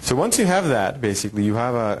 So once you have that, basically, you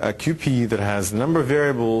have a QP that has the number of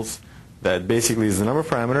variables that basically is the number of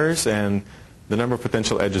parameters and the number of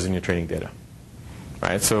potential edges in your training data.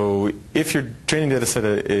 Right? So if your training data set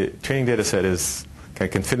is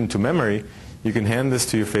can fit into memory, you can hand this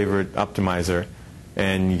to your favorite optimizer,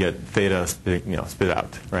 and you get theta spit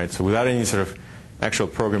out. Right? So without any sort of actual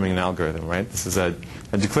programming an algorithm. Right? This is a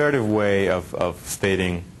declarative way of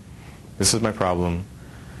stating, this is my problem,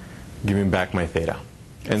 give me back my theta.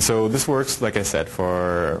 And so this works, like I said,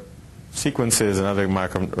 for sequences and other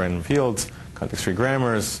macro-random fields, context-free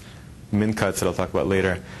grammars, min cuts that I'll talk about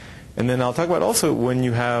later. And then I'll talk about also when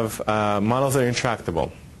you have models that are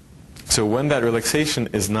intractable. So when that relaxation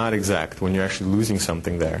is not exact, when you're actually losing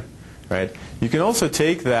something there, right? You can also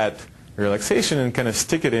take that relaxation and kind of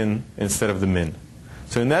stick it in instead of the min.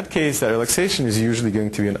 So in that case, that relaxation is usually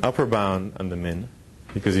going to be an upper bound on the min,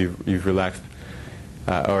 because you've relaxed,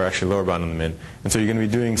 or actually lower bound on the min. And so you're going to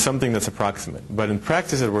be doing something that's approximate. But in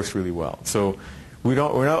practice, it works really well. So we're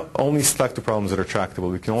not only stuck to problems that are tractable.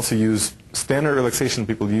 We can also use standard relaxation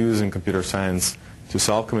people use in computer science to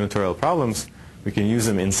solve combinatorial problems. We can use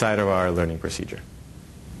them inside of our learning procedure.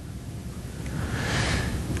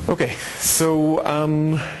 Okay, so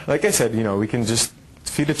like I said, we can just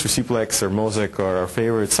feed it through Cplex or Mosaic or our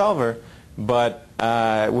favorite solver. But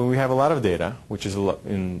when we have a lot of data, which is a lot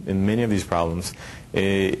in many of these problems,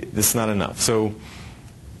 this is not enough. So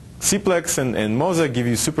Cplex and Mosaic give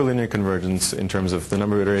you superlinear convergence in terms of the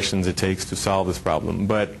number of iterations it takes to solve this problem.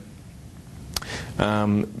 But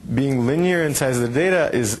being linear in size of the data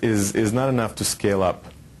is not enough to scale up.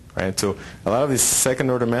 Right? So a lot of these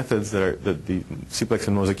second-order methods that the Cplex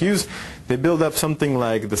and Mosaic use, they build up something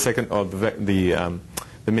like the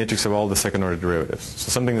matrix of all the second-order derivatives.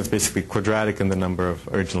 So something that's basically quadratic in the number of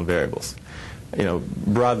original variables,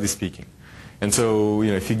 broadly speaking. And so,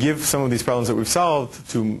 if you give some of these problems that we've solved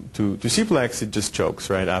to Cplex, it just chokes,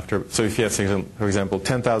 right? So if you have, for example,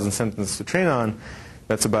 10,000 sentences to train on,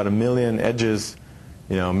 that's about 1 million edges,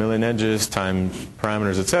 1 million edges times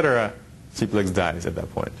parameters, etc. Cplex dies at that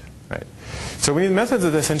point, right? So we need methods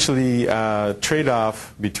that essentially trade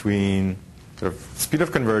off between sort of speed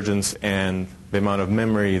of convergence and the amount of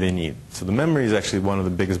memory they need. So the memory is actually one of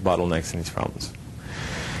the biggest bottlenecks in these problems.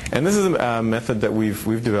 And this is a method that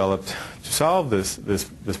we've developed to solve this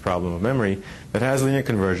problem of memory that has linear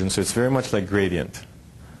convergence, so it's very much like gradient.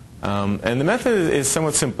 And the method is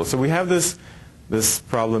somewhat simple. So we have this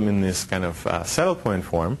problem in this kind of saddle point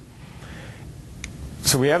form.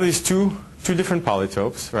 So we have these two different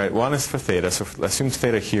polytopes, right? One is for theta, so assume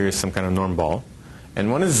theta here is some kind of norm ball. And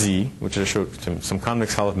one is Z, which I showed some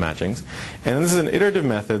convex Hall of matchings. And this is an iterative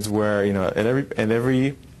methods where, at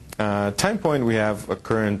every time point we have a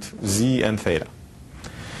current Z and theta.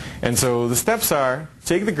 And so the steps are,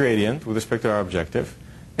 take the gradient with respect to our objective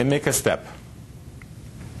and make a step.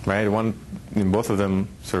 Right? Both of them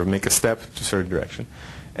sort of make a step to a certain direction.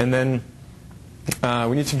 And then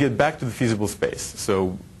we need to get back to the feasible space.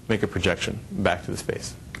 So make a projection back to the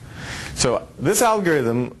space. So this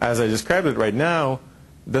algorithm, as I described it right now,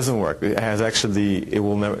 doesn't work. It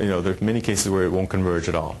will never, there are many cases where it won't converge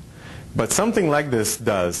at all. But something like this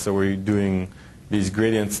does. So we're doing these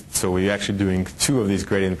gradients, so we're actually doing 2 of these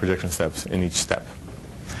gradient projection steps in each step.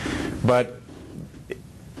 But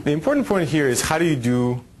the important point here is, how do you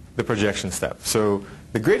do the projection step? So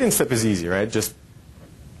the gradient step is easy, right? Just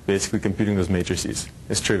basically computing those matrices.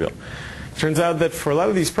 It's trivial. Turns out that for a lot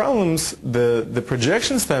of these problems, the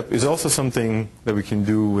projection step is also something that we can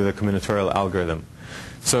do with a combinatorial algorithm.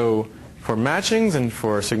 So for matchings and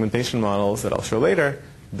for segmentation models that I'll show later,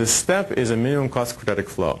 this step is a minimum cost quadratic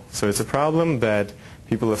flow. So it's a problem that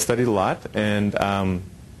people have studied a lot and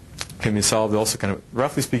can be solved also kind of,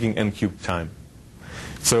 roughly speaking, n-cubed time.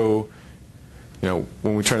 So,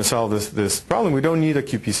 when we try to solve this problem, we don't need a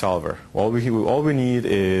QP solver. All we need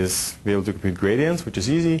is be able to compute gradients, which is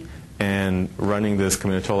easy, and running this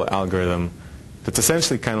combinatorial algorithm that's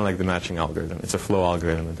essentially kind of like the matching algorithm. It's a flow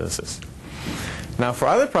algorithm that does this. Now, for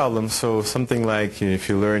other problems, so something like if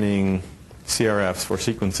you're learning CRFs for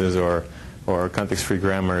sequences or context-free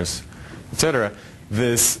grammars, etc.,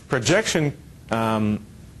 this projection,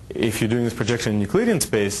 if you're doing this projection in Euclidean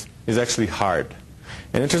space, is actually hard.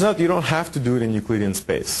 And it turns out you don't have to do it in Euclidean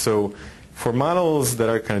space. So for models that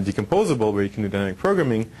are kind of decomposable, where you can do dynamic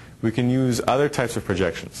programming, we can use other types of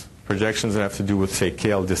projections. Projections that have to do with, say,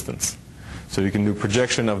 KL distance. So you can do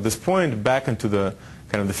projection of this point back into the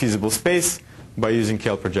kind of the feasible space by using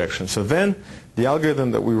KL projection. So then the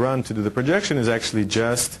algorithm that we run to do the projection is actually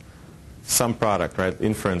just some product, right?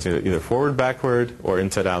 Inference, either forward, backward, or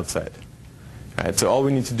inside, outside. Right? So all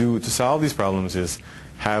we need to do to solve these problems is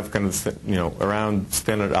have kind of around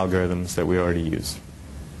standard algorithms that we already use.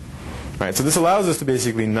 Right? So this allows us to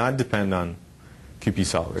basically not depend on QP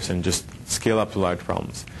solvers and just scale up to large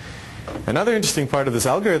problems. Another interesting part of this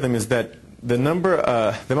algorithm is that the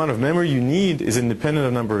amount of memory you need is independent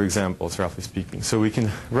of number of examples, roughly speaking. So we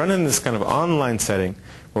can run in this kind of online setting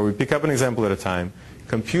where we pick up an example at a time,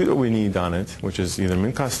 compute what we need on it, which is either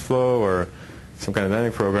min-cost flow or some kind of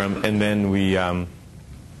dynamic program, and then we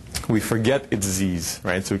forget its z's,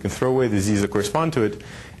 right? So we can throw away the z's that correspond to it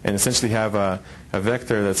and essentially have a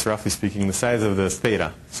vector that's roughly speaking the size of this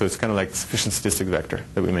theta. So it's kind of like the sufficient statistic vector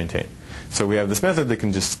that we maintain. So we have this method that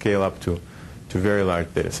can just scale up to very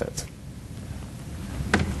large data sets.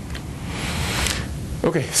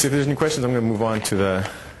 Okay, so if there's any questions, I'm going to move on to the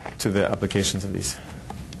applications of these.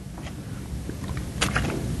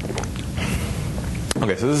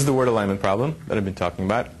 Okay, so this is the word alignment problem that I've been talking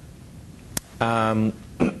about. The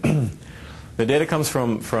data comes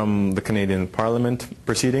from the Canadian Parliament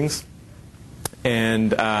proceedings,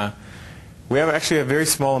 and we have actually a very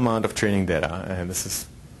small amount of training data, and this is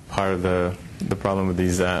part of the problem with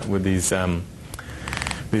these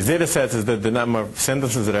data sets is that the number of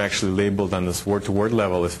sentences that are actually labeled on this word-to-word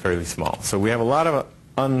level is fairly small. So we have a lot of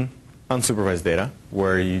unsupervised data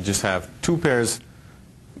where you just have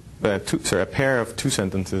a pair of two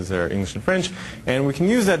sentences that are English and French, and we can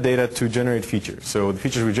use that data to generate features. So the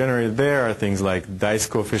features we generated there are things like dice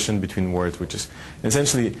coefficient between words, which is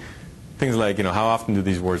essentially things like how often do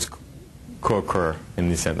these words co-occur in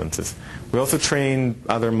these sentences. We also trained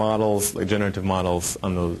other models, like generative models,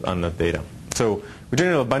 on that data. So we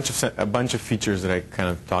generated a bunch of features that I kind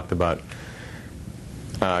of talked about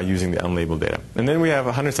using the unlabeled data, and then we have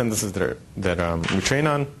 100 sentences that we train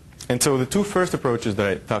on. And so the two first approaches that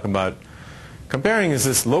I talk about comparing is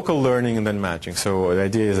this local learning and then matching. So the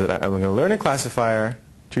idea is that I'm going to learn a classifier,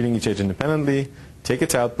 treating each edge independently, take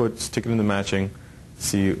its output, stick it in the matching,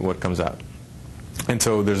 see what comes out. And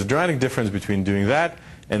so there's a dramatic difference between doing that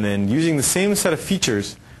and then using the same set of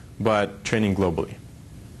features but training globally.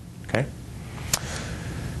 Okay?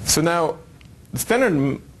 So now,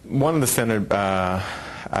 one of the standard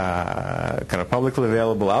kind of publicly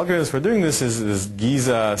available algorithms for doing this is this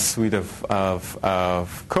Giza suite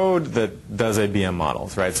of code that does IBM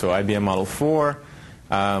models, right? So IBM Model 4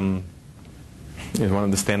 is one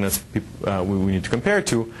of the standards we need to compare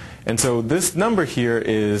to. And so this number here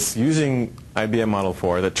is using IBM Model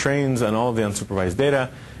 4 that trains on all of the unsupervised data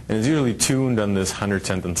and is usually tuned on this 100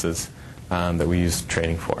 sentences that we use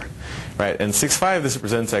training for, right? And 6.5, this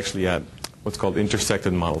represents actually what's called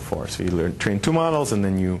intersected Model 4. So you train two models and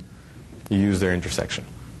then you use their intersection,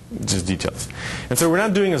 just details. And so we're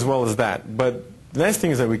not doing as well as that. But the nice thing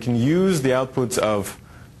is that we can use the outputs of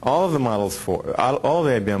all of the models all of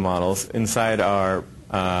the IBM models inside our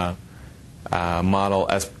model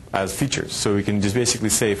as features. So we can just basically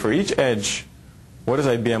say for each edge, what does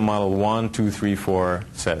IBM model 1, 2, 3, 4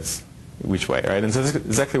 says, which way, right? And so that's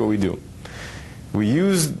exactly what we do. We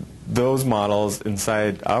use those models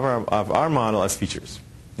inside of our model as features.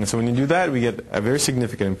 And so when you do that, we get a very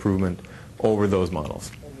significant improvement over those models.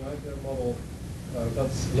 And the IBM model,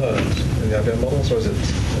 that's learned in the IBM models, or is it?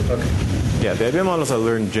 Okay. Yeah, the IBM models are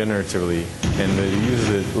learned generatively, and they use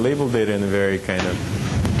the labeled data in a very kind of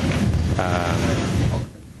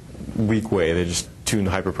weak way. They just tune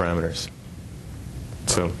hyperparameters.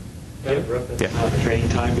 So, the training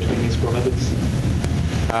time between these four methods?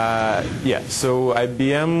 Yeah, so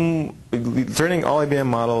IBM, learning all IBM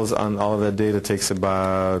models on all of that data takes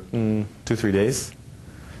about 2-3 days.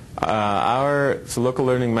 so local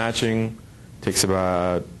learning matching takes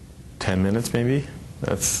about 10 minutes maybe.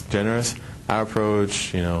 That's generous. Our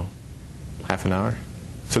approach, half an hour.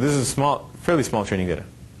 So this is fairly small training data.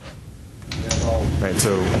 Right,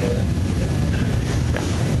 so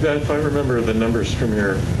Yeah, if I remember the numbers from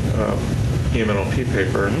your EMNLP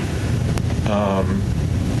paper,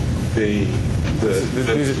 these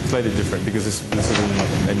are slightly different because this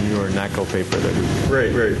is a newer NACL paper that we...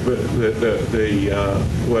 Right. But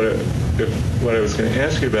what I was going to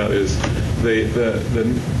ask you about is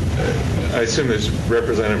I assume there's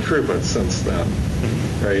represent improvements since then,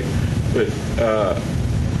 right? But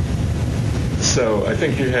so I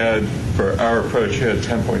think you had, for our approach, you had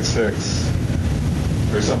 10.6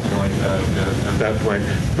 or something like that at that point,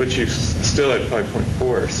 but you still had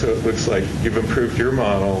 5.4. So it looks like you've improved your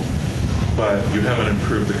model, but you haven't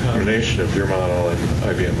improved the combination of your model and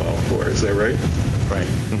IBM Model 4. Is that right? Right.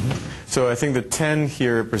 So I think the 10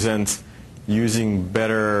 here represents using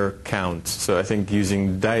better counts. So I think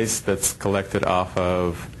using dice that's collected off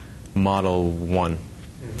of Model 1,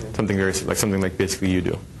 something like basically you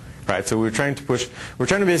do. Right. So we're trying to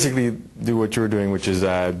basically do what you were doing, which is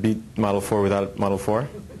beat Model 4 without Model 4.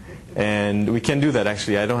 And we can do that,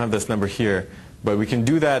 actually. I don't have this number here, but we can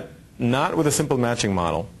do that not with a simple matching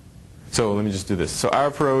model. So let me just do this. So our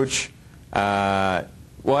approach,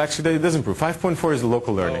 well, actually, it does improve. 5.4 is the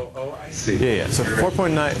local learning. Oh, I see. Yeah. So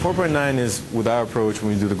 4.9 is with our approach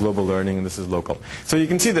when we do the global learning, and this is local. So you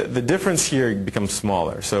can see that the difference here becomes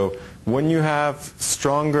smaller. So when you have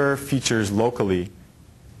stronger features locally,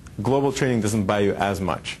 global training doesn't buy you as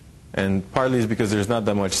much. And partly is because there's not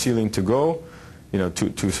that much ceiling to go,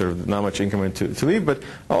 to sort of not much increment to leave, but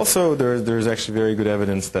also there's actually very good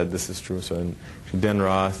evidence that this is true. So Dan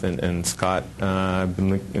Roth and Scott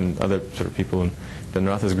and other sort of people in Dan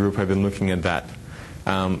Roth's group have been looking at that.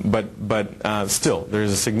 But still,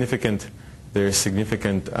 there's a significant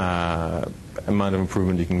amount of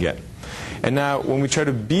improvement you can get. And now when we try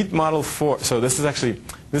to beat Model 4, so this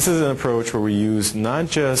is an approach where we use not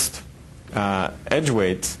just edge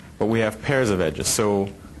weights, but we have pairs of edges. So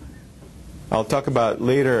I'll talk about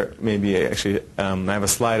later, maybe actually, I have a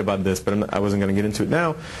slide about this, but I wasn't going to get into it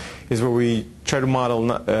now, is where we try to model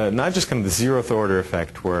not just kind of the zeroth order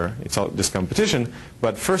effect where it's all just competition,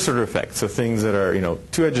 but first order effect. So things that are,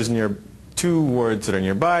 two words that are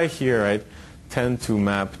nearby here, right, tend to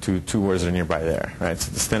map to two words that are nearby there, right? So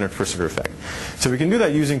the standard first order effect. So we can do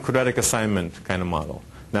that using quadratic assignment kind of model.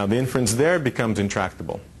 Now the inference there becomes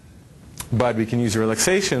intractable. But we can use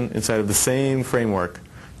relaxation inside of the same framework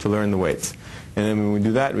to learn the weights. And then when we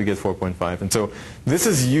do that, we get 4.5. And so this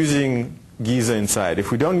is using Giza inside. If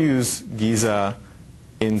we don't use Giza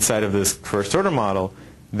inside of this first order model,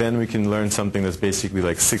 then we can learn something that's basically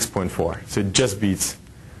like 6.4. So it just beats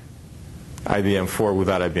IBM 4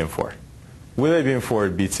 without IBM 4. With IBM 4,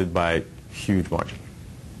 it beats it by a huge margin.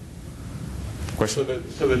 Question?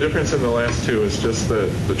 So the difference in the last two is just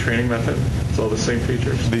the training method? It's all the same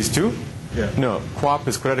features? These two? Yeah. No, QUAP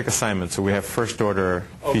is quadratic assignment, so we have first order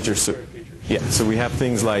features. Yeah, so we have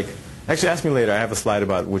things like, actually ask me later, I have a slide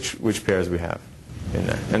about which pairs we have in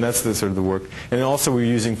there. And that's the sort of the work. And also we're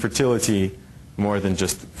using fertility more than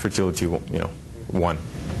just fertility, 1.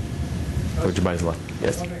 Which buys a lot.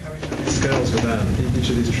 Yes? I'm wondering how many scales within each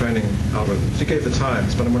of these training algorithms. You gave the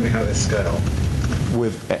times, but I'm wondering how they scale.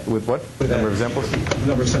 With what? Number of examples?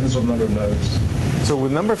 Number of sentences or number of nodes. So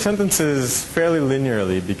with number of sentences, fairly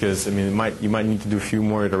linearly, because you might need to do a few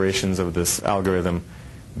more iterations of this algorithm,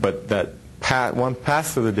 but that one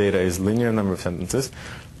pass through the data is linear number of sentences.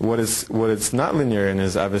 What it's not linear in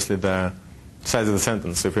is obviously the size of the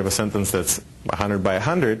sentence. So if you have a sentence that's 100 by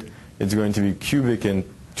 100, it's going to be cubic in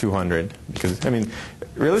 200. Because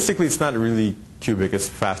realistically, it's not really cubic. It's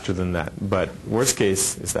faster than that. But worst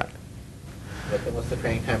case is that. What's the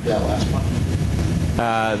training time for that last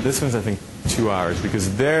one? This one's, I think, 2 hours,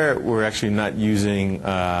 because there we're actually not using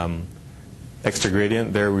extra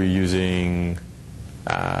gradient. There we're using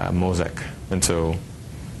mosaic, and so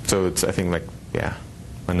it's, I think, like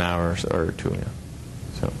 1 hour or 2. Yeah.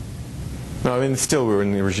 So no, still we're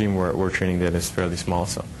in the regime where we're training that is fairly small.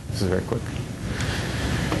 So this is very quick.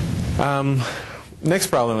 Next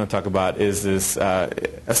problem I'm going to talk about is this a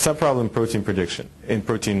subproblem in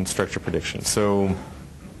protein structure prediction. So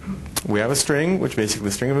we have a string, which basically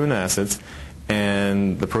a string of amino acids,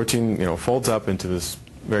 and the protein folds up into this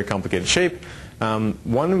very complicated shape.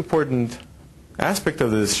 One important aspect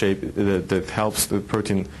of this shape that helps the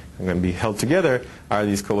protein be held together are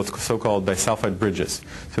these so-called disulfide bridges.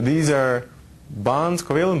 So these are bonds,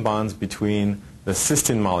 covalent bonds between the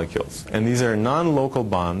cysteine molecules, and these are non-local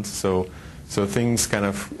bonds. So things kind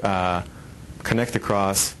of connect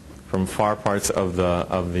across from far parts of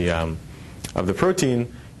the protein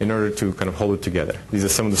in order to kind of hold it together. These are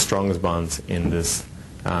some of the strongest bonds in this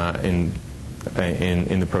in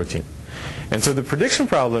the protein. And so the prediction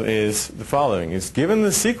problem is the following: is given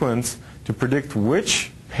the sequence to predict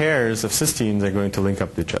which pairs of cysteines are going to link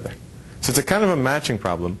up to each other. So it's a kind of a matching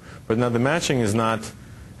problem, but now the matching is not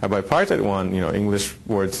a bipartite one, English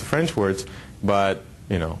words to French words, but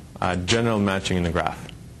a general matching in the graph.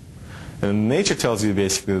 And nature tells you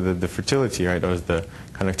basically that the fertility, right, or the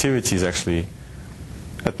connectivity is actually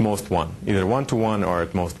at most 1, either 1-to-1 or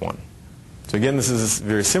at most 1. So again, this is a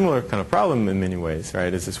very similar kind of problem in many ways,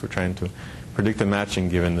 right? It's just we're trying to predict the matching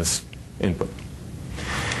given this input.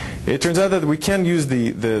 It turns out that we can use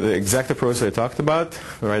the exact approach that I talked about,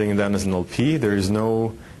 writing it down as an LP. There is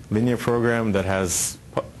no linear program that has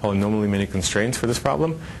polynomially many constraints for this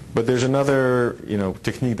problem, but there's another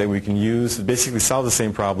technique that we can use to basically solve the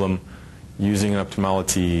same problem using an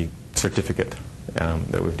optimality certificate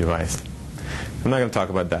that we've devised. I'm not going to talk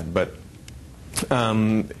about that, but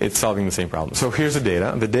it's solving the same problem. So here's the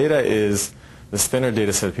data. The data is the standard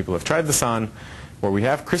data set people have tried this on, where we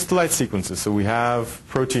have crystallized sequences. So we have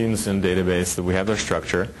proteins in a database, that we have their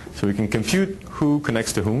structure, so we can compute who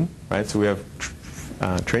connects to whom, right? So we have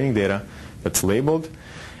training data that's labeled.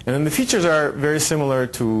 And then the features are very similar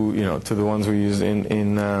to to the ones we use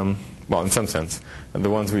in some sense. And the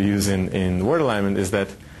ones we use in word alignment is that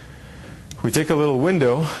we take a little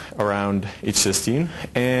window around each cysteine,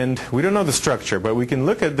 and we don't know the structure, but we can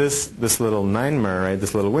look at this little 9mer, right,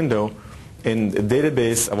 this little window, in a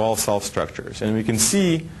database of all solved structures. And we can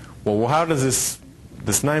see, well, how does this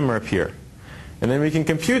 9mer appear? And then we can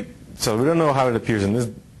compute, so we don't know how it appears in this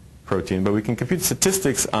protein, but we can compute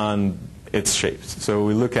statistics on its shapes. So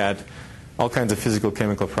we look at all kinds of physical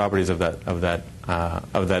chemical properties of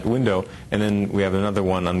that window, and then we have another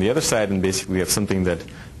one on the other side, and basically we have something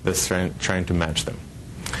that's trying to match them.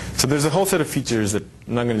 So there's a whole set of features that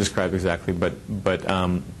I'm not going to describe exactly, but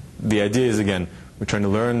the idea is, again, we're trying to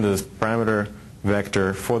learn this parameter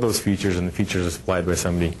vector for those features, and the features are supplied by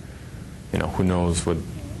somebody who knows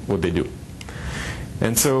what they do.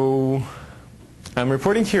 And so I'm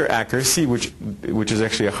reporting here accuracy, which is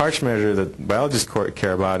actually a harsh measure that biologists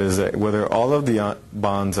care about, is that whether all of the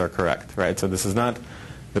bonds are correct, right? So this is not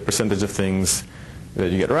the percentage of things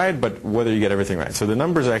that you get right, but whether you get everything right. So the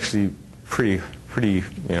numbers are actually pretty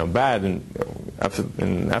bad in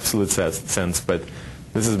absolute sense, but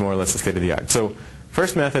this is more or less the state of the art. So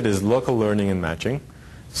first method is local learning and matching.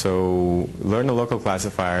 So learn a local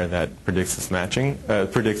classifier that predicts this matching,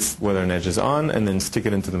 predicts whether an edge is on, and then stick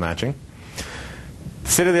it into the matching.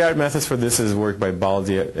 State-of-the-art methods for this is work by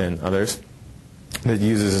Baldi and others that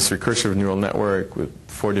uses this recursive neural network with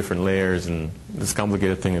 4 different layers and this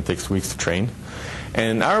complicated thing that takes weeks to train.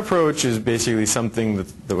 And our approach is basically something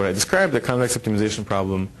that what I described, the convex optimization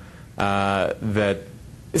problem, that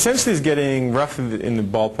essentially is getting roughly in the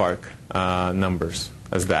ballpark numbers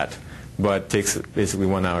as that, but takes basically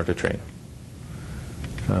 1 hour to train,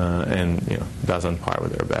 and does on par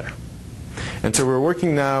with it or better. And so we're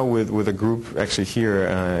working now with a group actually here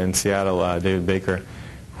in Seattle, David Baker,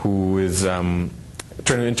 who is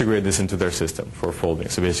trying to integrate this into their system for folding.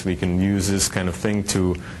 So basically you can use this kind of thing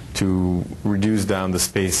to reduce down the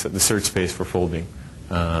space, the search space for folding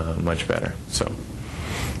much better. So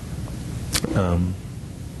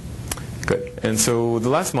good. And so the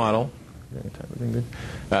last model,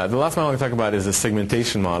 the last model I'm going to talk about is a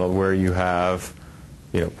segmentation model where you have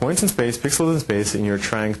points in space, pixels in space, and you're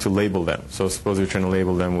trying to label them. So suppose you're trying to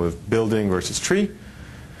label them with building versus tree.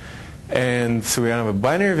 And so we have a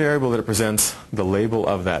binary variable that represents the label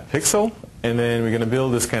of that pixel. And then we're going to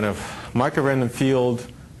build this kind of Markov random field,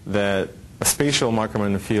 a spatial Markov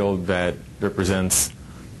random field that represents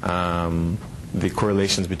the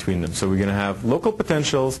correlations between them. So we're going to have local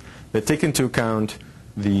potentials that take into account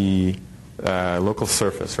the local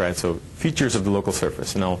surface, right? So features of the local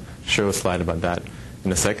surface. And I'll show a slide about that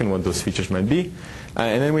in a second, what those features might be.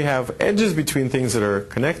 And then we have edges between things that are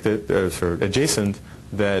connected, sort of adjacent,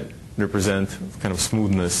 that represent kind of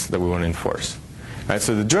smoothness that we want to enforce. Right,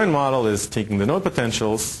 so the joint model is taking the node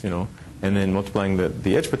potentials, and then multiplying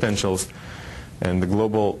the edge potentials, and the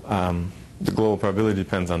global probability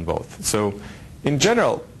depends on both. So in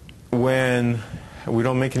general, when we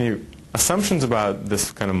don't make any assumptions about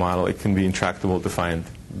this kind of model, it can be intractable to find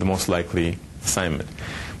the most likely assignment.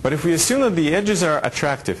 But if we assume that the edges are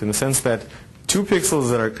attractive in the sense that 2 pixels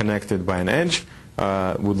that are connected by an edge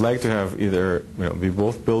would like to have either be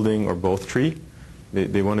both building or both tree,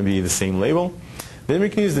 they want to be the same label, then we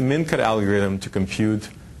can use the min-cut algorithm to compute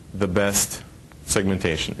the best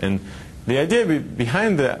segmentation. And the idea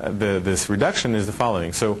behind this reduction is the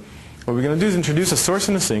following. So what we're going to do is introduce a source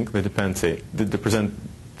and a sink that depend, say, that represent,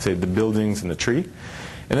 say, the buildings in the tree.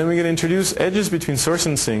 And then we're going to introduce edges between source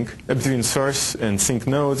and sink, between source and sink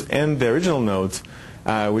nodes and the original nodes,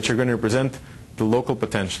 which are going to represent the local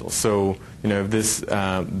potential. So, if this,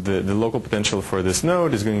 the local potential for this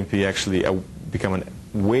node is going to be actually become a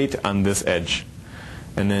weight on this edge.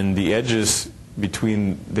 And then the edges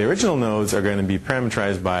between the original nodes are going to be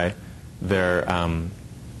parameterized by their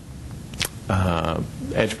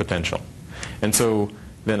edge potential. And so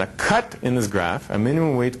then a cut in this graph, a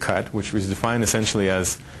minimum weight cut, which was defined essentially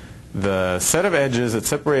as the set of edges that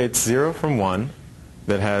separates 0 from 1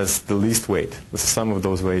 that has the least weight. The sum of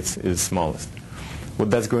those weights is smallest.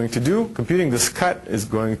 What that's going to do, computing this cut, is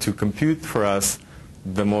going to compute for us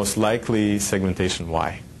the most likely segmentation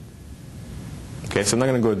Y. Okay, so I'm not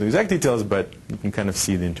going to go into the exact details, but you can kind of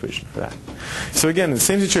see the intuition for that. So again, the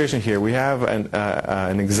same situation here. We have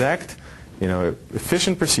an exact,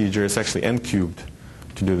 efficient procedure. It's actually n cubed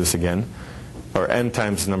to do this again, or n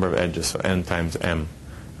times the number of edges, so n times m,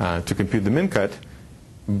 to compute the min cut.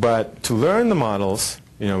 But to learn the models,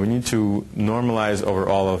 we need to normalize over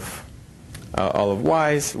all of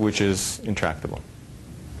y's, which is intractable.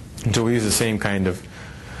 And so we use the same kind of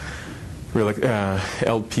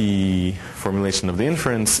LP formulation of the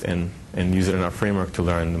inference and use it in our framework to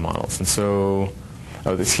learn the models. And so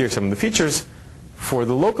here are some of the features. For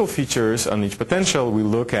the local features on each potential, we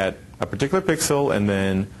look at a particular pixel and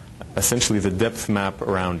then essentially the depth map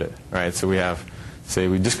around it. Right? So we have, say,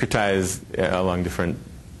 we discretize along different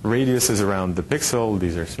radiuses around the pixel.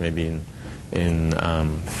 These are maybe in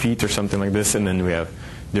feet or something like this. And then we have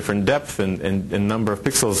different depth and number of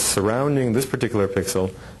pixels surrounding this particular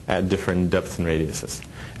pixel at different depths and radiuses.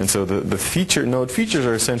 And so the node features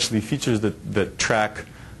are essentially features that track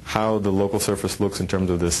how the local surface looks in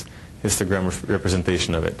terms of this histogram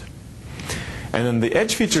representation of it. And then the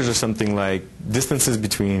edge features are something like distances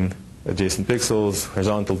between adjacent pixels,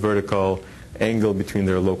 horizontal, vertical, angle between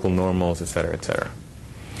their local normals, et cetera, et cetera.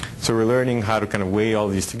 So we're learning how to kind of weigh all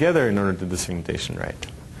these together in order to do the segmentation right.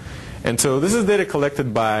 And so this is data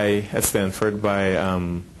collected at Stanford by a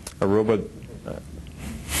robot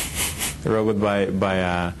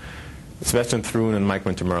by Sebastian Thrun and Mike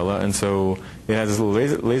Montemerla. And so it has this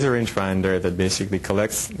little laser rangefinder that basically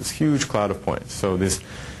collects this huge cloud of points. So this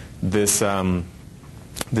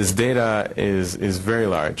data is very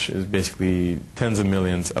large. It's basically tens of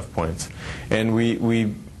millions of points. And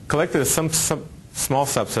we collected some small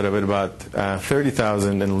subset of it, about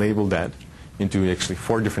 30,000, and labeled that into actually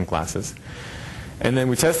 4 different classes. And then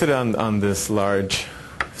we tested it on this large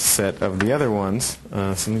set of the other ones. So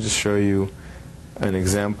let me just show you an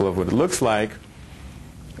example of what it looks like,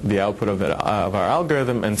 the output of our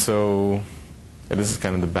algorithm. And so this is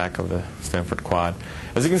kind of the back of the Stanford quad.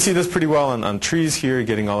 As you can see, this pretty well on trees here,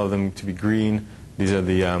 getting all of them to be green. These are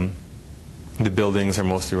the buildings are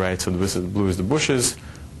mostly right. So the blue is the bushes,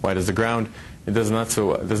 white is the ground. It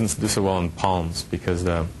doesn't do so well on palms, because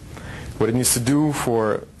what it needs to do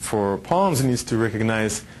for palms, it needs to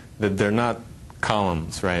recognize that they're not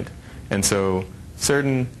columns, right? And so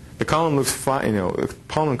the column looks fine,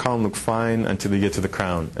 palm and column look fine until you get to the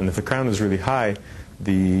crown. And if the crown is really high,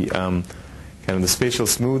 the kind of the spatial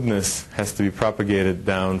smoothness has to be propagated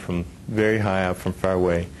down from very high up, from far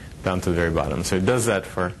away, down to the very bottom. So it does that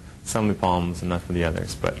for some of the palms and not for the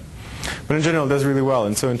others. But in general, it does really well.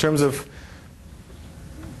 And so in terms of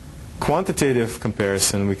quantitative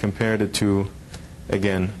comparison, we compared it to,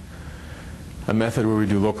 again, a method where we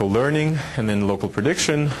do local learning and then local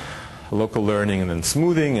prediction, local learning and then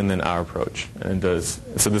smoothing, and then our approach. And it does.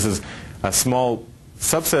 So this is a small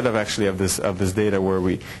subset of this data where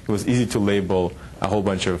it was easy to label a whole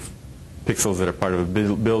bunch of pixels that are part of a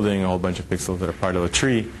building, a whole bunch of pixels that are part of a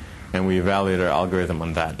tree, and we evaluated our algorithm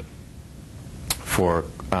on that for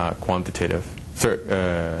quantitative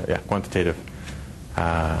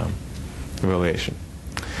evaluation.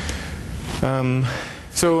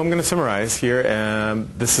 So I'm going to summarize here.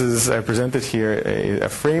 I presented here a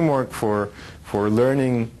framework for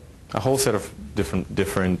learning a whole set of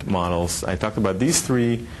different models. I talked about these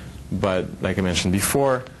 3, but like I mentioned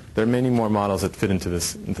before, there are many more models that fit into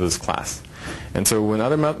this class. And so when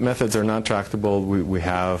other methods are not tractable, we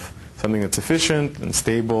have something that's efficient and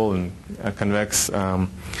stable and convex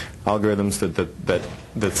algorithms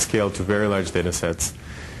that scale to very large data sets.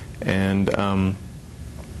 And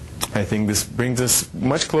I think this brings us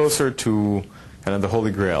much closer to kind of the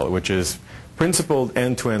holy grail, which is principled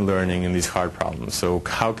end-to-end learning in these hard problems. So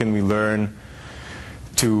how can we learn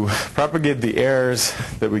to propagate the errors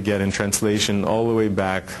that we get in translation all the way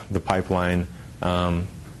back the pipeline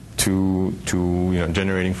to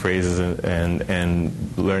generating phrases and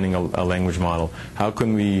learning a language model? How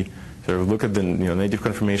can we sort of look at the native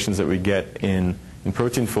conformations that we get in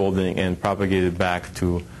protein folding and propagate it back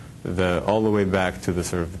to all the way back to the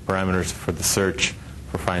sort of parameters for the search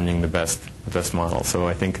for finding the best model? So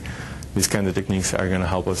I think these kinds of techniques are going to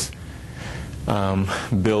help us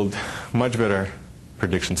build much better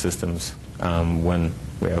prediction systems. When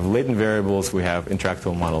we have latent variables, we have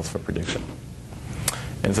intractable models for prediction.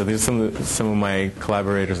 And so these are some of my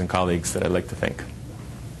collaborators and colleagues that I'd like to thank.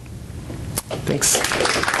 Thanks.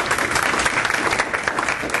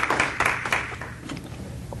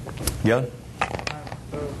 Yeah?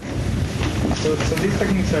 So these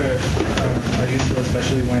techniques are useful,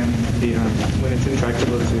 especially when it's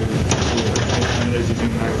intractable to parameters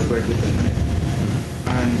using max likelihood.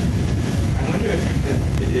 And I wonder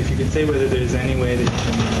if you could say whether there's any way that you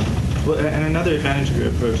can. Well, and another advantage of your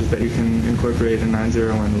approach is that you can incorporate a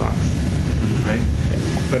non-zero one loss, right?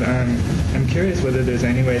 But I'm curious whether there's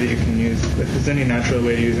any way that you can use, if there's any natural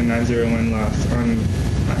way to use a non-zero one loss on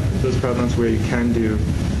those problems where you can do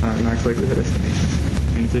max likelihood estimation,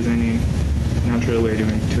 and if there's any natural way to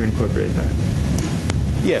incorporate that.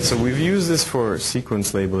 Yeah, so we've used this for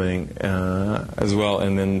sequence labeling as well,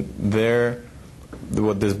 and then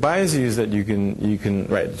what this buys you is that you can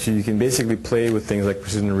basically play with things like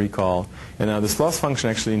precision recall. And now this loss function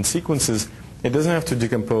actually in sequences, it doesn't have to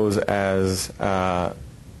decompose as by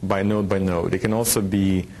node. It can also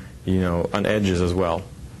be on edges as well.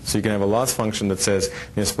 So you can have a loss function that says,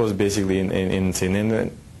 suppose basically in say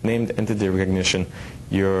named entity recognition,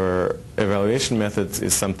 your evaluation method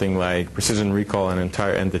is something like precision recall on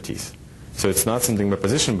entire entities. So it's not something by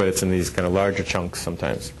position, but it's in these kind of larger chunks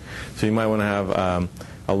sometimes. So you might want to have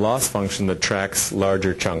a loss function that tracks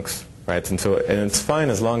larger chunks, right? And it's fine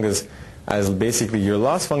as long as basically your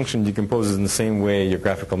loss function decomposes in the same way your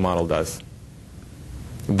graphical model does.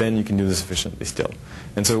 Then you can do this efficiently still.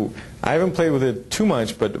 And so I haven't played with it too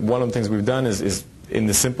much, but one of the things we've done is in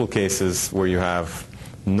the simple cases where you have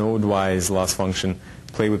node-wise loss function,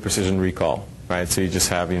 play with precision recall, right? So you just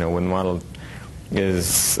have, when the model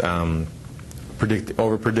is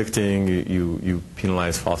over-predicting, you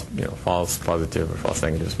penalize false positive or false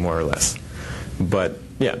negatives more or less. But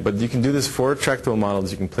you can do this for tractable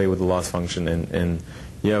models. You can play with the loss function, and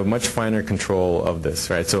you have much finer control of this,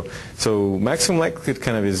 right? So maximum likelihood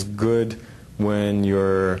kind of is good when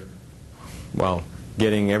you're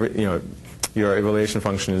getting your evaluation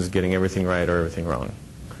function is getting everything right or everything wrong,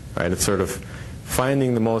 right? It's sort of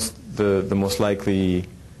finding the most likely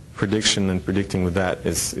prediction and predicting with that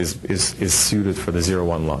is suited for the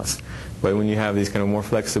 0-1 loss. But when you have these kind of more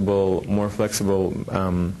flexible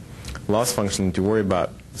loss functions to worry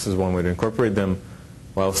about, this is one way to incorporate them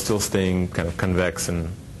while still staying kind of convex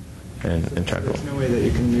and intractable. There's no way that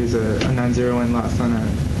you can use a non-0-1 loss on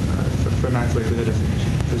for max likelihood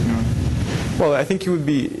estimation. There's no. Well, I think you would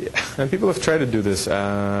be, and people have tried to do this.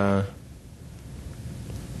 Yeah,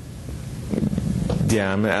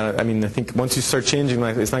 I mean, I think once you start changing,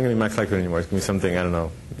 it's not going to be max likelihood anymore. It's going to be something, I don't know,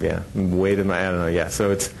 weighted, I don't know, yeah.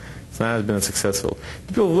 So it's not as been as successful.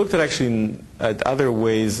 People have looked at other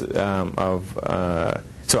ways so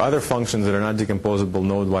other functions that are not decomposable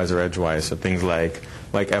node-wise or edge-wise, so things like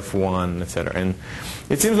F1, etc. And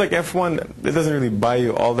it seems like F1, it doesn't really buy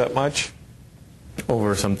you all that much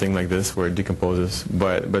over something like this where it decomposes.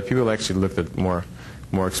 But people actually looked at more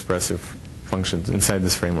expressive functions inside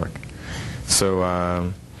this framework. So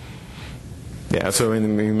so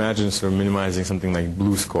imagine sort of minimizing something like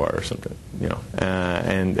blue score or something,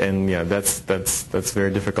 that's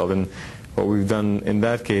very difficult. And what we've done in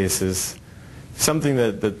that case is something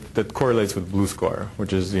that correlates with blue score,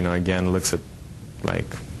 which is again looks at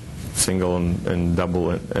like single and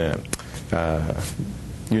double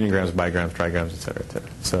unigrams, bigrams, trigrams, etc., etc.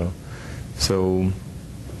 So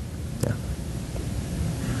yeah.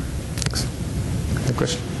 Thanks. Good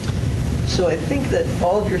question. So I think that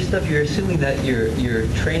all of your stuff, you're assuming that your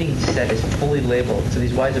training set is fully labeled. So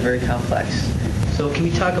these Ys are very complex. So can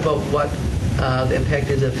we talk about what the impact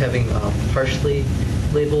is of having partially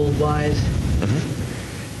labeled Ys?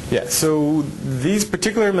 Mm-hmm. Yeah. So these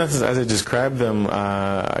particular methods, as I described them,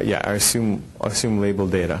 assume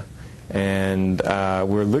labeled data, and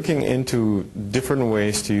we're looking into different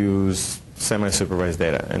ways to use semi-supervised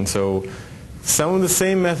data. And so some of the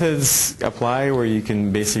same methods apply where you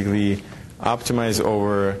can basically optimize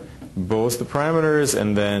over both the parameters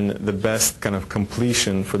and then the best kind of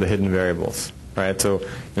completion for the hidden variables, right? So,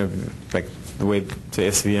 like the way, say,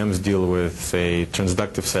 SVMs deal with, say,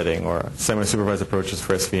 transductive setting or semi-supervised approaches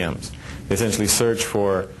for SVMs. They essentially search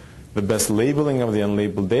for the best labeling of the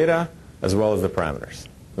unlabeled data as well as the parameters,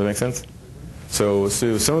 that make sense? So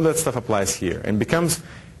some of that stuff applies here and becomes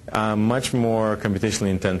much more computationally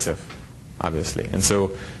intensive, obviously. And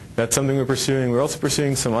so that's something we're pursuing. We're also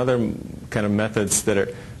pursuing some other kind of methods that are,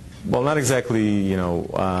 well, not exactly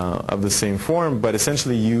of the same form, but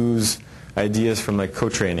essentially use ideas from like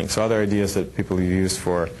co-training. So other ideas that people use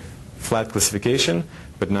for flat classification,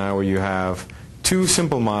 but now where you have two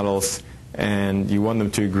simple models and you want them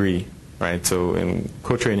to agree, right? So in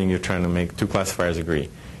co-training, you're trying to make two classifiers agree.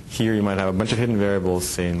 Here you might have a bunch of hidden variables,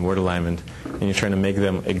 say in word alignment, and you're trying to make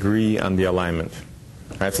them agree on the alignment.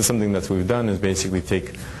 Right? So something that we've done is basically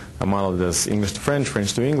take a model that does English to French,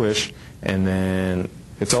 French to English, and then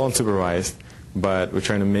it's all unsupervised, but we're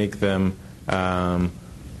trying to make them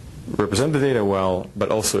represent the data well,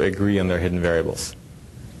 but also agree on their hidden variables.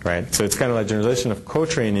 Right? So it's kind of like generalization of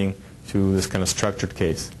co-training to this kind of structured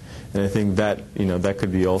case. And I think that that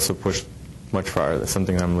could be also pushed much farther. That's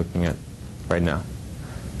something I'm looking at right now.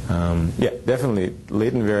 Yeah, definitely.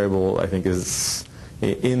 Latent variable, I think, is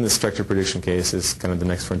in the structured prediction case is kind of the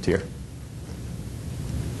next frontier.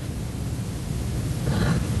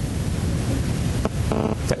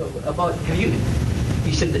 About you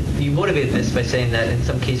said that you motivated this by saying that in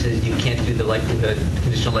some cases you can't do the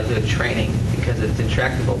conditional likelihood training because it's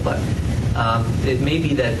intractable, but it may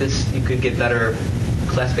be that you could get better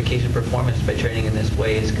classification performance by training in this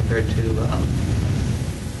way as compared to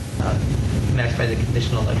maximizing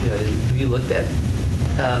conditional likelihood. Have you looked at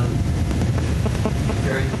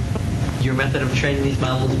your method of training these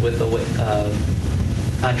models with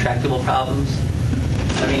untractable problems?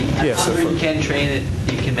 I mean, you can train it,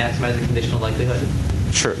 you can maximize the conditional likelihood.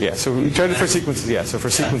 Sure, yeah. So we tried it for sequences, yeah. So for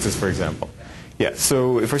sequences, for example. Yeah,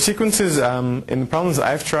 so for sequences, in the problems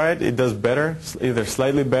I've tried, it does better, either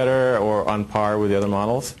slightly better or on par with the other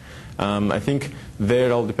models. I think there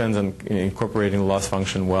it all depends on incorporating the loss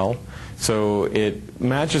function well. So it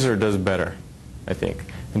matches or does better, I think.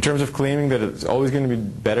 In terms of claiming that it's always going to be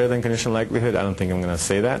better than conditional likelihood, I don't think I'm going to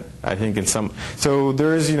say that. I think in some, so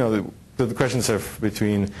there is, the questions of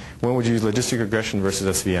between when would you use logistic regression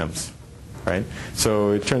versus SVMs, right?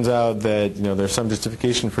 So it turns out that there's some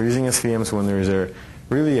justification for using SVMs when there's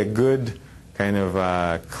really a good kind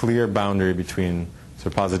of clear boundary between sort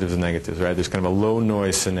of positives and negatives, right? There's kind of a low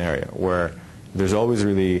noise scenario where there's always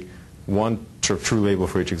really one sort of true label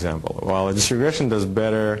for each example. While logistic regression does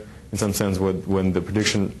better in some sense when the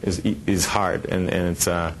prediction is hard and it's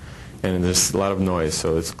and there's a lot of noise,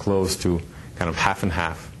 so it's close to kind of half and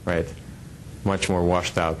half, right? Much more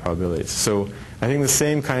washed out probabilities. So I think the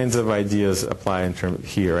same kinds of ideas apply in terms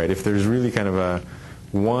here, right? If there's really kind of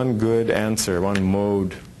one good answer, one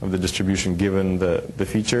mode of the distribution given the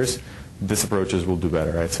features, this approaches will do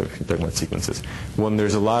better, right? So if you're talking about sequences. When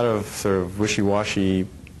there's a lot of sort of wishy-washy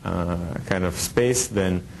kind of space,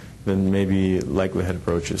 then maybe likelihood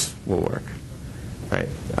approaches will work, right?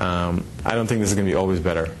 I don't think this is going to be always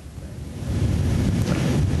better.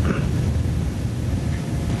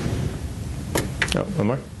 Oh, one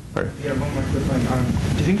more? Or? Yeah, one more quick one.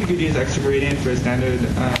 Do you think you could use extra gradient for standard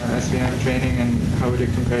SVM training, and how would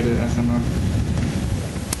it compare to SMO?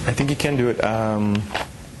 I think you can do it.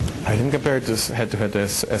 I didn't compare it to head-to-head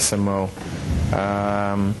SMO.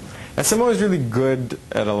 SMO is really good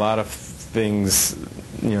at a lot of things,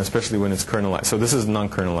 especially when it's kernelized. So this is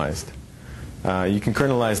non-kernelized. You can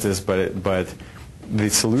kernelize this, but the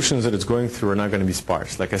solutions that it's going through are not going to be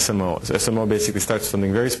sparse, like SMO. So SMO basically starts with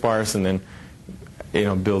something very sparse and then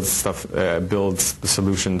builds the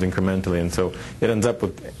solutions incrementally, and so it ends up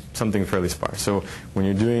with something fairly sparse. So when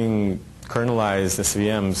you're doing kernelized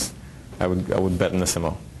SVMs, I would bet an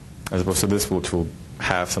SMO, as opposed to this, which will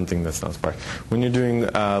have something that's not sparse. When you're doing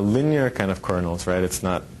linear kind of kernels, right? It's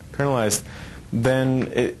not kernelized, then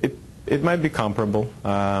it might be comparable.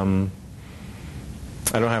 I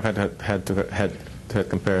don't have head-to-head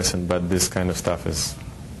comparison, but this kind of stuff is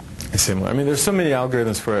similar. I mean, there's so many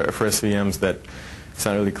algorithms for SVMs that it's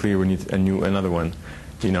not really clear we need another one,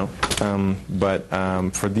 But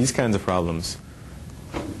for these kinds of problems,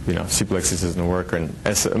 C++ doesn't work.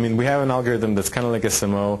 And we have an algorithm that's kind of like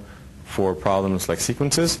SMO for problems like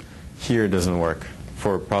sequences. Here it doesn't work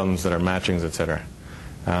for problems that are matchings, etc.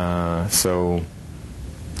 So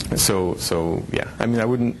yeah. I mean, I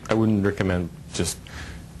wouldn't recommend just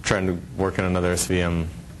trying to work on another SVM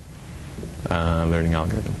learning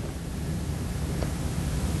algorithm.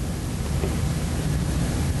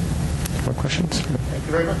 More questions? Thank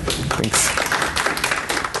you very much. Thanks.